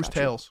 Who's Gotcha.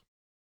 Tails?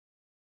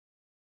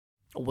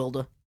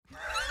 Wilda.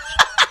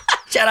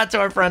 Shout out to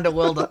our friend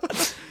Wilda.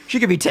 She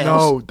could be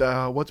Tails.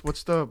 No,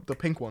 what's the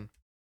pink one?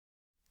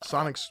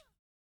 Sonic's.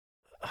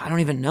 I don't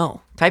even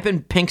know. Type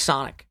in Pink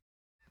Sonic.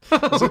 I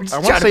want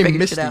to say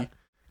Misty.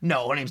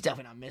 No, her name's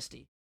definitely not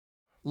Misty.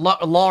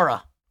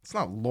 Laura. It's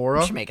not Laura.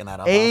 I'm just making that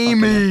up.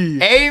 Amy.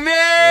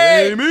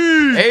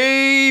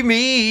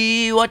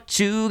 Amy, what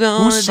you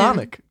gonna Who's do?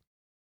 Sonic?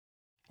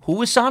 Who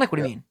is Sonic? What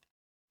do you mean?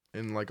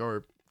 In like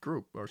our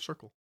group, our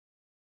circle.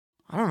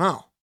 I don't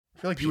know. I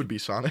feel like you would be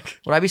Sonic.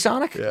 Would I be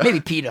Sonic? Yeah. Maybe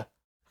PETA.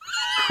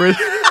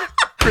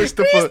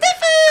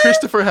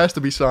 Christopher has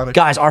to be Sonic.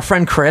 Guys, our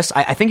friend Chris,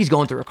 I think he's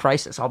going through a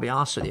crisis. I'll be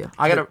honest with you.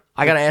 I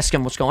gotta ask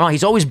him what's going on.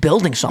 He's always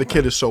building something. The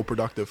kid is so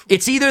productive.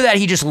 It's either that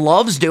he just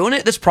loves doing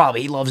it. That's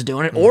probably he loves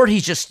doing it, or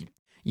he's just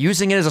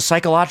using it as a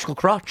psychological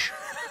crutch.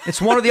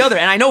 It's one or the other.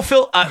 And I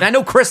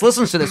know Chris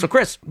listens to this. So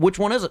Chris, which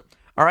one is it?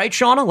 All right,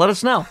 Shauna, let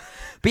us know.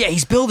 But yeah,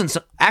 he's building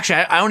some.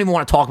 Actually, I don't even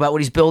want to talk about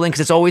what he's building because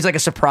it's always like a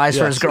surprise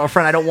for his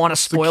girlfriend. I don't want to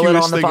spoil it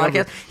on the podcast.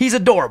 Ever. He's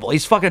adorable.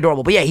 He's fucking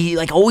adorable. But yeah, he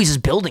like always is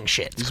building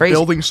shit. It's crazy.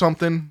 Building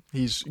something.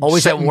 He's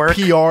always at work.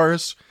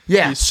 PRs.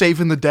 Yeah. He's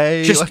saving the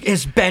day. Just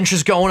his bench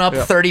is going up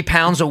 30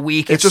 pounds a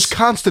week. It's just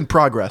constant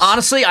progress.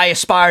 Honestly, I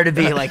aspire to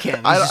be like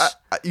him.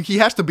 He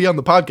has to be on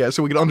the podcast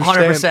so we can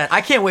understand. 100%.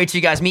 I can't wait till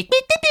you guys meet.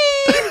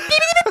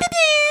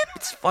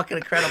 It's fucking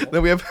incredible.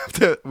 Then we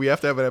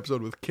have to have an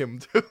episode with Kim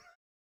too.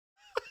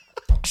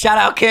 Shout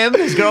out Kim,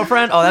 his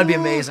girlfriend. Oh, that'd be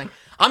amazing.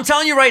 I'm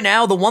telling you right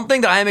now, the one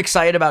thing that I am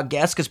excited about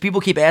guests, because people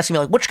keep asking me,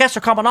 like, which guests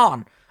are coming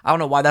on? I don't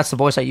know why that's the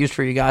voice I used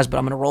for you guys, but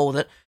I'm going to roll with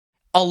it.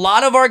 A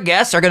lot of our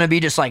guests are going to be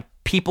just, like,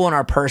 people in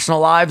our personal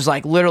lives,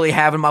 like, literally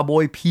having my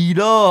boy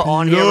Peter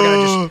on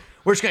here.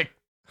 We're just going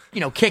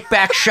to, kick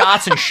back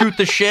shots and shoot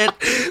the shit.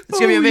 It's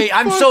going to be amazing.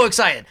 I'm so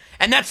excited.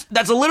 And that's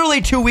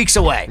literally 2 weeks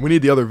away. We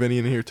need the other Vinny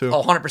in here, too.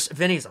 Oh, 100%.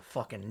 Vinny's a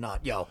fucking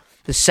nut. Yo,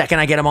 the second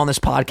I get him on this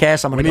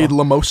podcast, I'm going to We need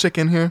Lamosic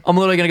in here. I'm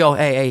literally going to go,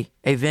 hey,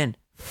 Vin,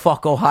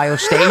 fuck Ohio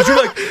State. You're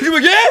like,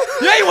 yeah?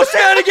 Yeah, you want to say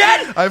that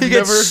again? He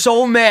gets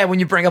so mad when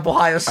you bring up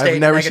Ohio State. I've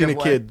never seen a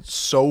kid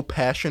so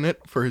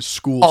passionate for his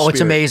school spirit.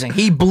 It's amazing.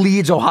 He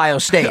bleeds Ohio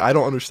State. I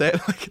don't understand.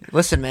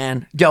 Listen,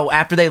 man. Yo,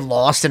 after they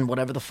lost in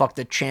whatever the fuck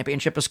the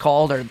championship is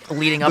called or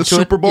leading up to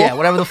Super Bowl? Yeah,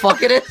 whatever the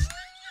fuck it is.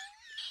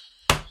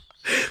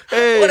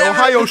 Hey,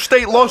 Ohio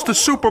State lost the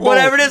Super Bowl.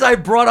 Whatever it is, I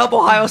brought up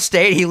Ohio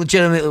State. He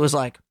legitimately was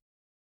like,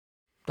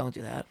 don't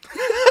do that.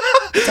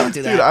 Don't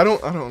do that. Dude, I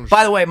don't understand.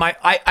 By the way,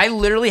 I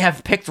literally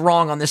have picked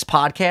wrong on this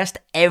podcast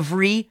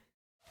every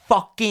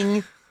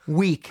fucking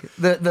week.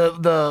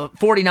 The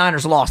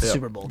 49ers lost the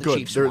Super Bowl. The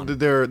Chiefs won.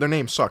 Their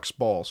name sucks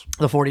balls.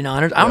 The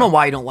 49ers? I don't know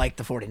why you don't like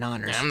the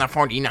 49ers. I'm the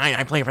 49.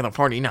 I play for the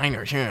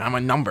 49ers. Yeah, I'm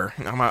a number.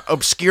 I'm an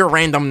obscure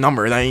random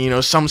number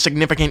that, some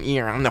significant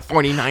year. I'm the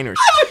 49ers.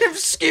 I'm an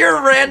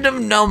obscure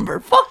random number.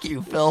 Fuck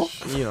you, Phil.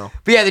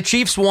 But yeah, the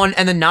Chiefs won,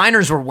 and the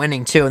Niners were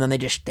winning too, and then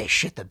they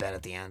shit the bed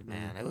at the end,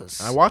 man.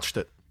 I watched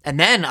it. And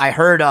then I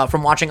heard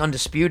from watching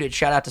Undisputed,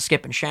 shout out to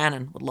Skip and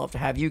Shannon. Would love to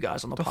have you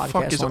guys on the podcast.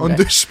 Fuck is one day.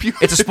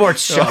 Undisputed? It's a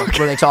sports show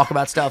where they talk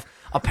about stuff.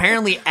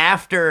 Apparently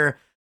after,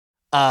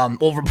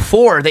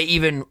 before they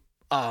even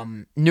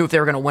knew if they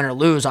were going to win or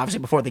lose, obviously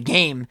before the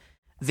game,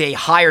 they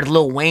hired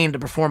Lil Wayne to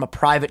perform a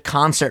private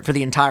concert for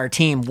the entire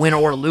team, win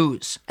or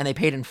lose, and they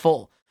paid in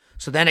full.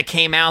 So then it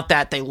came out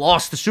that they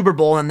lost the Super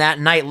Bowl, and that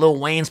night Lil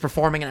Wayne's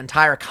performing an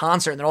entire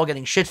concert, and they're all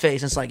getting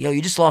shit-faced. And it's like, yo,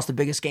 you just lost the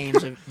biggest game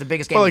of your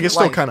life. It's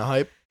still kind of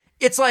hype.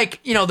 It's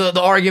like, the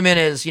argument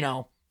is,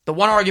 the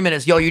one argument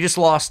is, yo, you just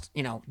lost,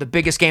 the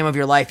biggest game of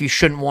your life. You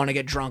shouldn't want to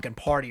get drunk and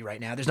party right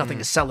now. There's nothing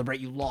to celebrate.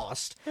 You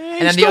lost.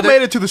 And then still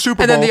made it to the Super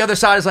Bowl. And then the other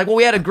side is like, well,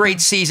 we had a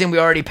great season. We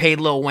already paid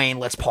Lil Wayne.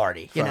 Let's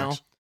party, you know?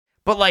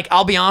 But, like,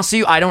 I'll be honest with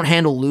you, I don't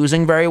handle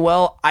losing very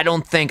well. I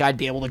don't think I'd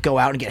be able to go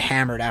out and get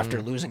hammered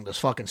after losing this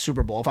fucking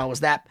Super Bowl if I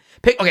was that...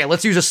 Okay,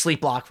 let's use a sleep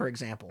block, for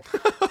example.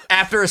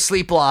 After a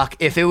sleep block,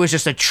 if it was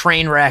just a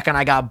train wreck and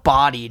I got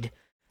bodied...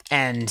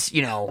 And,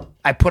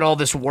 I put all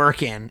this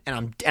work in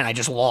and I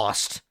just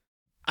lost.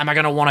 Am I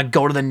going to want to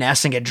go to the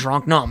nest and get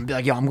drunk? No, I'm going to be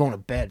like, yo, I'm going to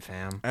bed,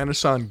 fam.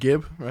 Anderson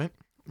Gibb, right?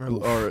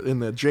 Or in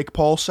the Jake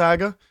Paul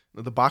saga,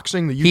 the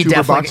boxing, the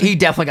YouTuber boxing. He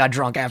definitely got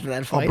drunk after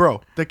that fight. Oh,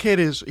 bro, the kid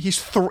he's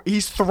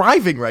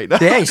thriving right now.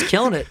 Yeah, he's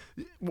killing it.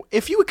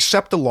 If you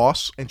accept a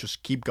loss and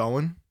just keep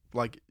going,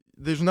 like,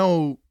 there's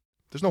no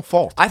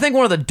fault. I think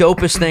one of the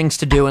dopest things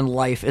to do in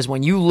life is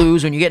when you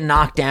lose, when you get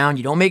knocked down,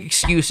 you don't make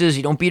excuses,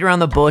 you don't beat around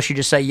the bush, you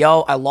just say,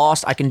 yo, I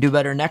lost, I can do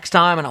better next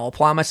time, and I'll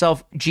apply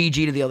myself,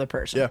 GG to the other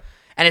person. Yeah.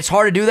 And it's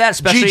hard to do that,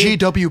 especially...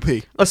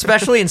 GGWP.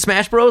 Especially in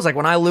Smash Bros. Like,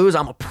 when I lose,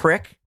 I'm a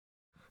prick,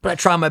 but I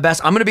try my best.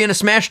 I'm going to be in a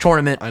Smash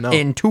tournament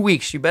in 2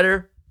 weeks. You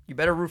better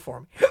root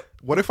for me.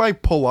 What if I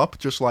pull up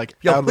just like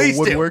out of the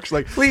woodworks?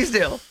 Like, please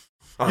do.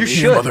 You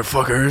should.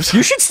 Motherfuckers.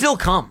 You should still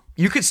come.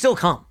 You could still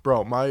come.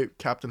 Bro, my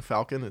Captain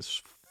Falcon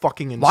is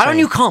fucking insane. Why don't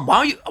you come?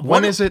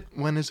 When is it?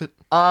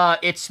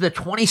 It's the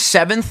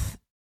 27th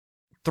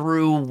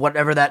through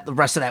whatever the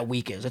rest of that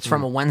week is. It's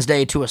from a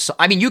Wednesday to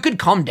I mean, you could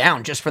come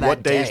down just for that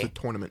What day is the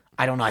tournament?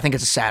 I don't know. I think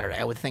it's a Saturday.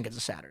 I would think it's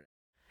a Saturday.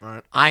 All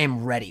right. I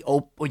am ready.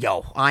 Oh,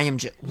 yo, I am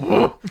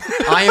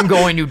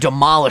going to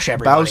demolish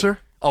everybody. Bowser?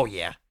 Oh,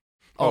 yeah.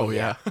 Oh,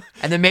 yeah.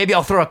 And then maybe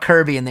I'll throw a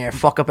Kirby in there,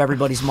 fuck up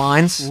everybody's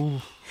minds.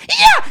 Ooh.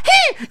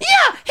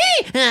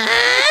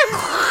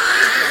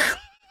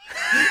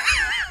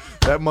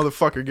 That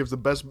motherfucker gives the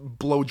best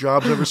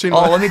blowjobs I've ever seen.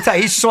 Oh, let me tell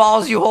you, he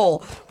swallows you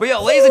whole. But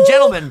yo, ladies and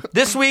gentlemen,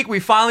 this week we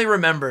finally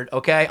remembered,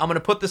 okay? I'm going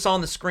to put this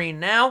on the screen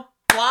now.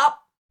 Plop.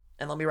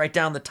 And let me write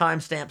down the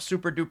timestamp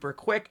super duper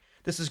quick.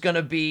 This is going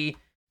to be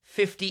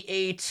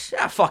 58.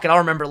 Fuck it, I'll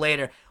remember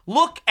later.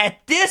 Look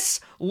at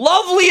this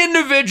lovely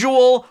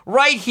individual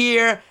right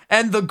here.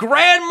 and the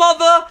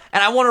grandmother,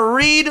 and I want to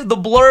read the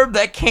blurb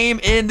that came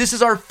in. This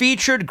is our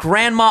featured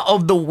grandma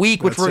of the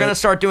week, which we're going to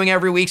start doing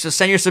every week, so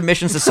send your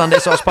submissions to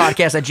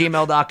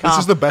sundaysaucepodcast@gmail.com. This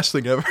is the best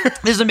thing ever.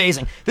 This is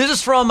amazing. This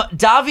is from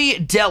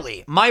Davi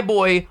Deli. My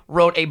boy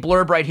wrote a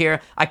blurb right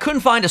here. I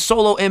couldn't find a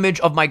solo image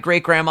of my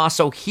great-grandma,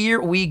 so here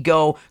we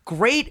go.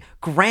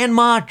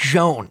 Great-grandma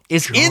Joan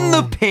is in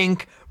the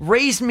pink,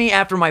 raised me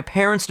after my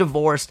parents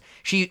divorced.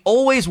 She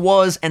always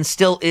was and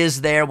still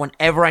is there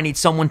whenever I need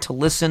someone to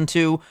listen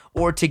to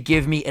or to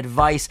give me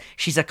advice.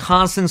 She's a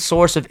constant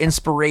source of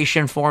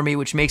inspiration for me,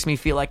 which makes me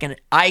feel like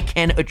I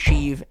can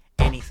achieve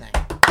anything.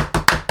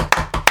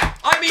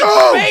 I mean,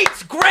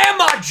 great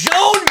Grandma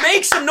Joan,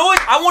 make some noise.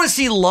 I want to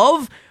see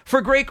love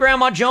for Great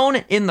Grandma Joan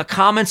in the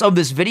comments of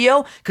this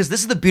video, because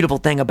this is the beautiful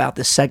thing about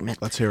this segment.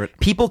 Let's hear it.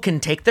 People can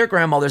take their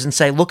grandmothers and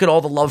say, look at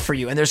all the love for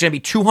you. And there's going to be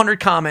 200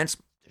 comments.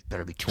 There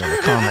better be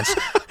 200 comments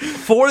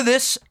for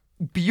this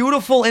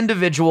beautiful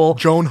individual.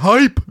 Joan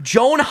Hype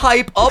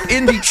up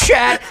in the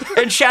chat.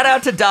 And shout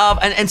out to Dav.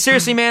 And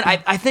seriously, man,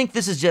 I think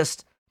this is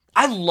just,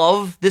 I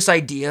love this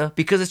idea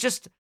because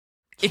it's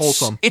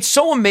wholesome. It's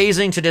so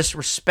amazing to just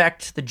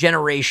respect the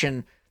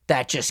generation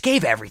that just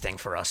gave everything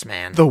for us,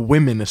 man. The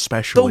women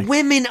especially. The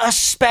women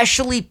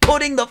especially,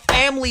 putting the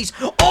families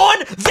on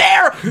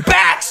their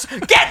backs.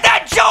 Get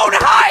that Joan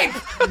Hype!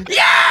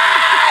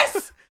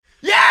 Yes!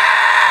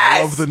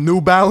 Yes! Love the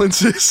New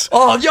Balances.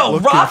 Oh, yo,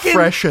 Looking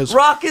fresh as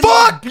rocking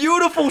fuck! those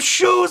beautiful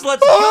shoes.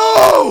 Let's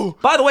Oh! go.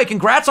 By the way,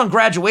 congrats on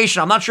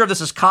graduation. I'm not sure if this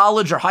is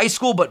college or high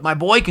school, but my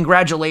boy,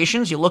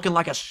 congratulations. You're looking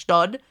like a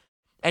stud.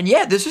 And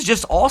yeah, this is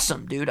just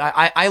awesome, dude.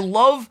 I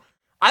love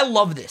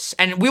this.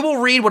 And we will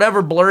read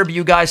whatever blurb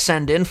you guys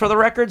send in for the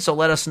record, so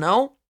let us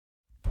know.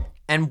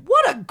 And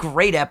what a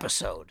great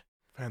episode.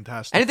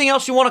 Fantastic. Anything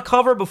else you want to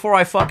cover before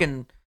I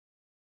fucking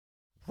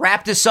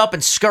wrap this up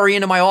and scurry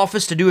into my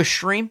office to do a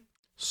stream?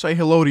 Say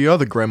hello to your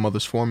other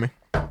grandmothers for me.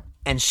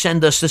 And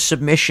send us the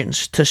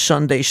submissions to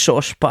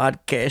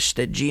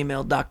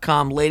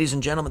sundaysaucepodcast@gmail.com. Ladies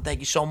and gentlemen, thank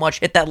you so much.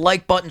 Hit that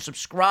like button,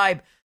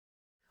 subscribe,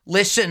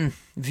 listen,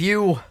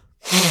 view,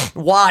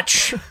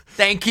 watch.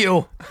 Thank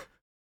you.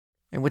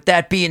 And with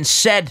that being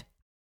said,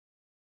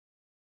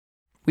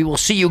 we will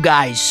see you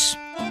guys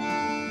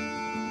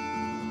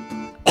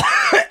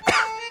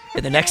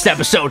in the next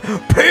episode.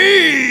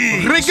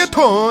 Peace!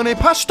 Rigatone,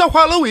 pasta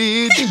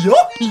Waluigi.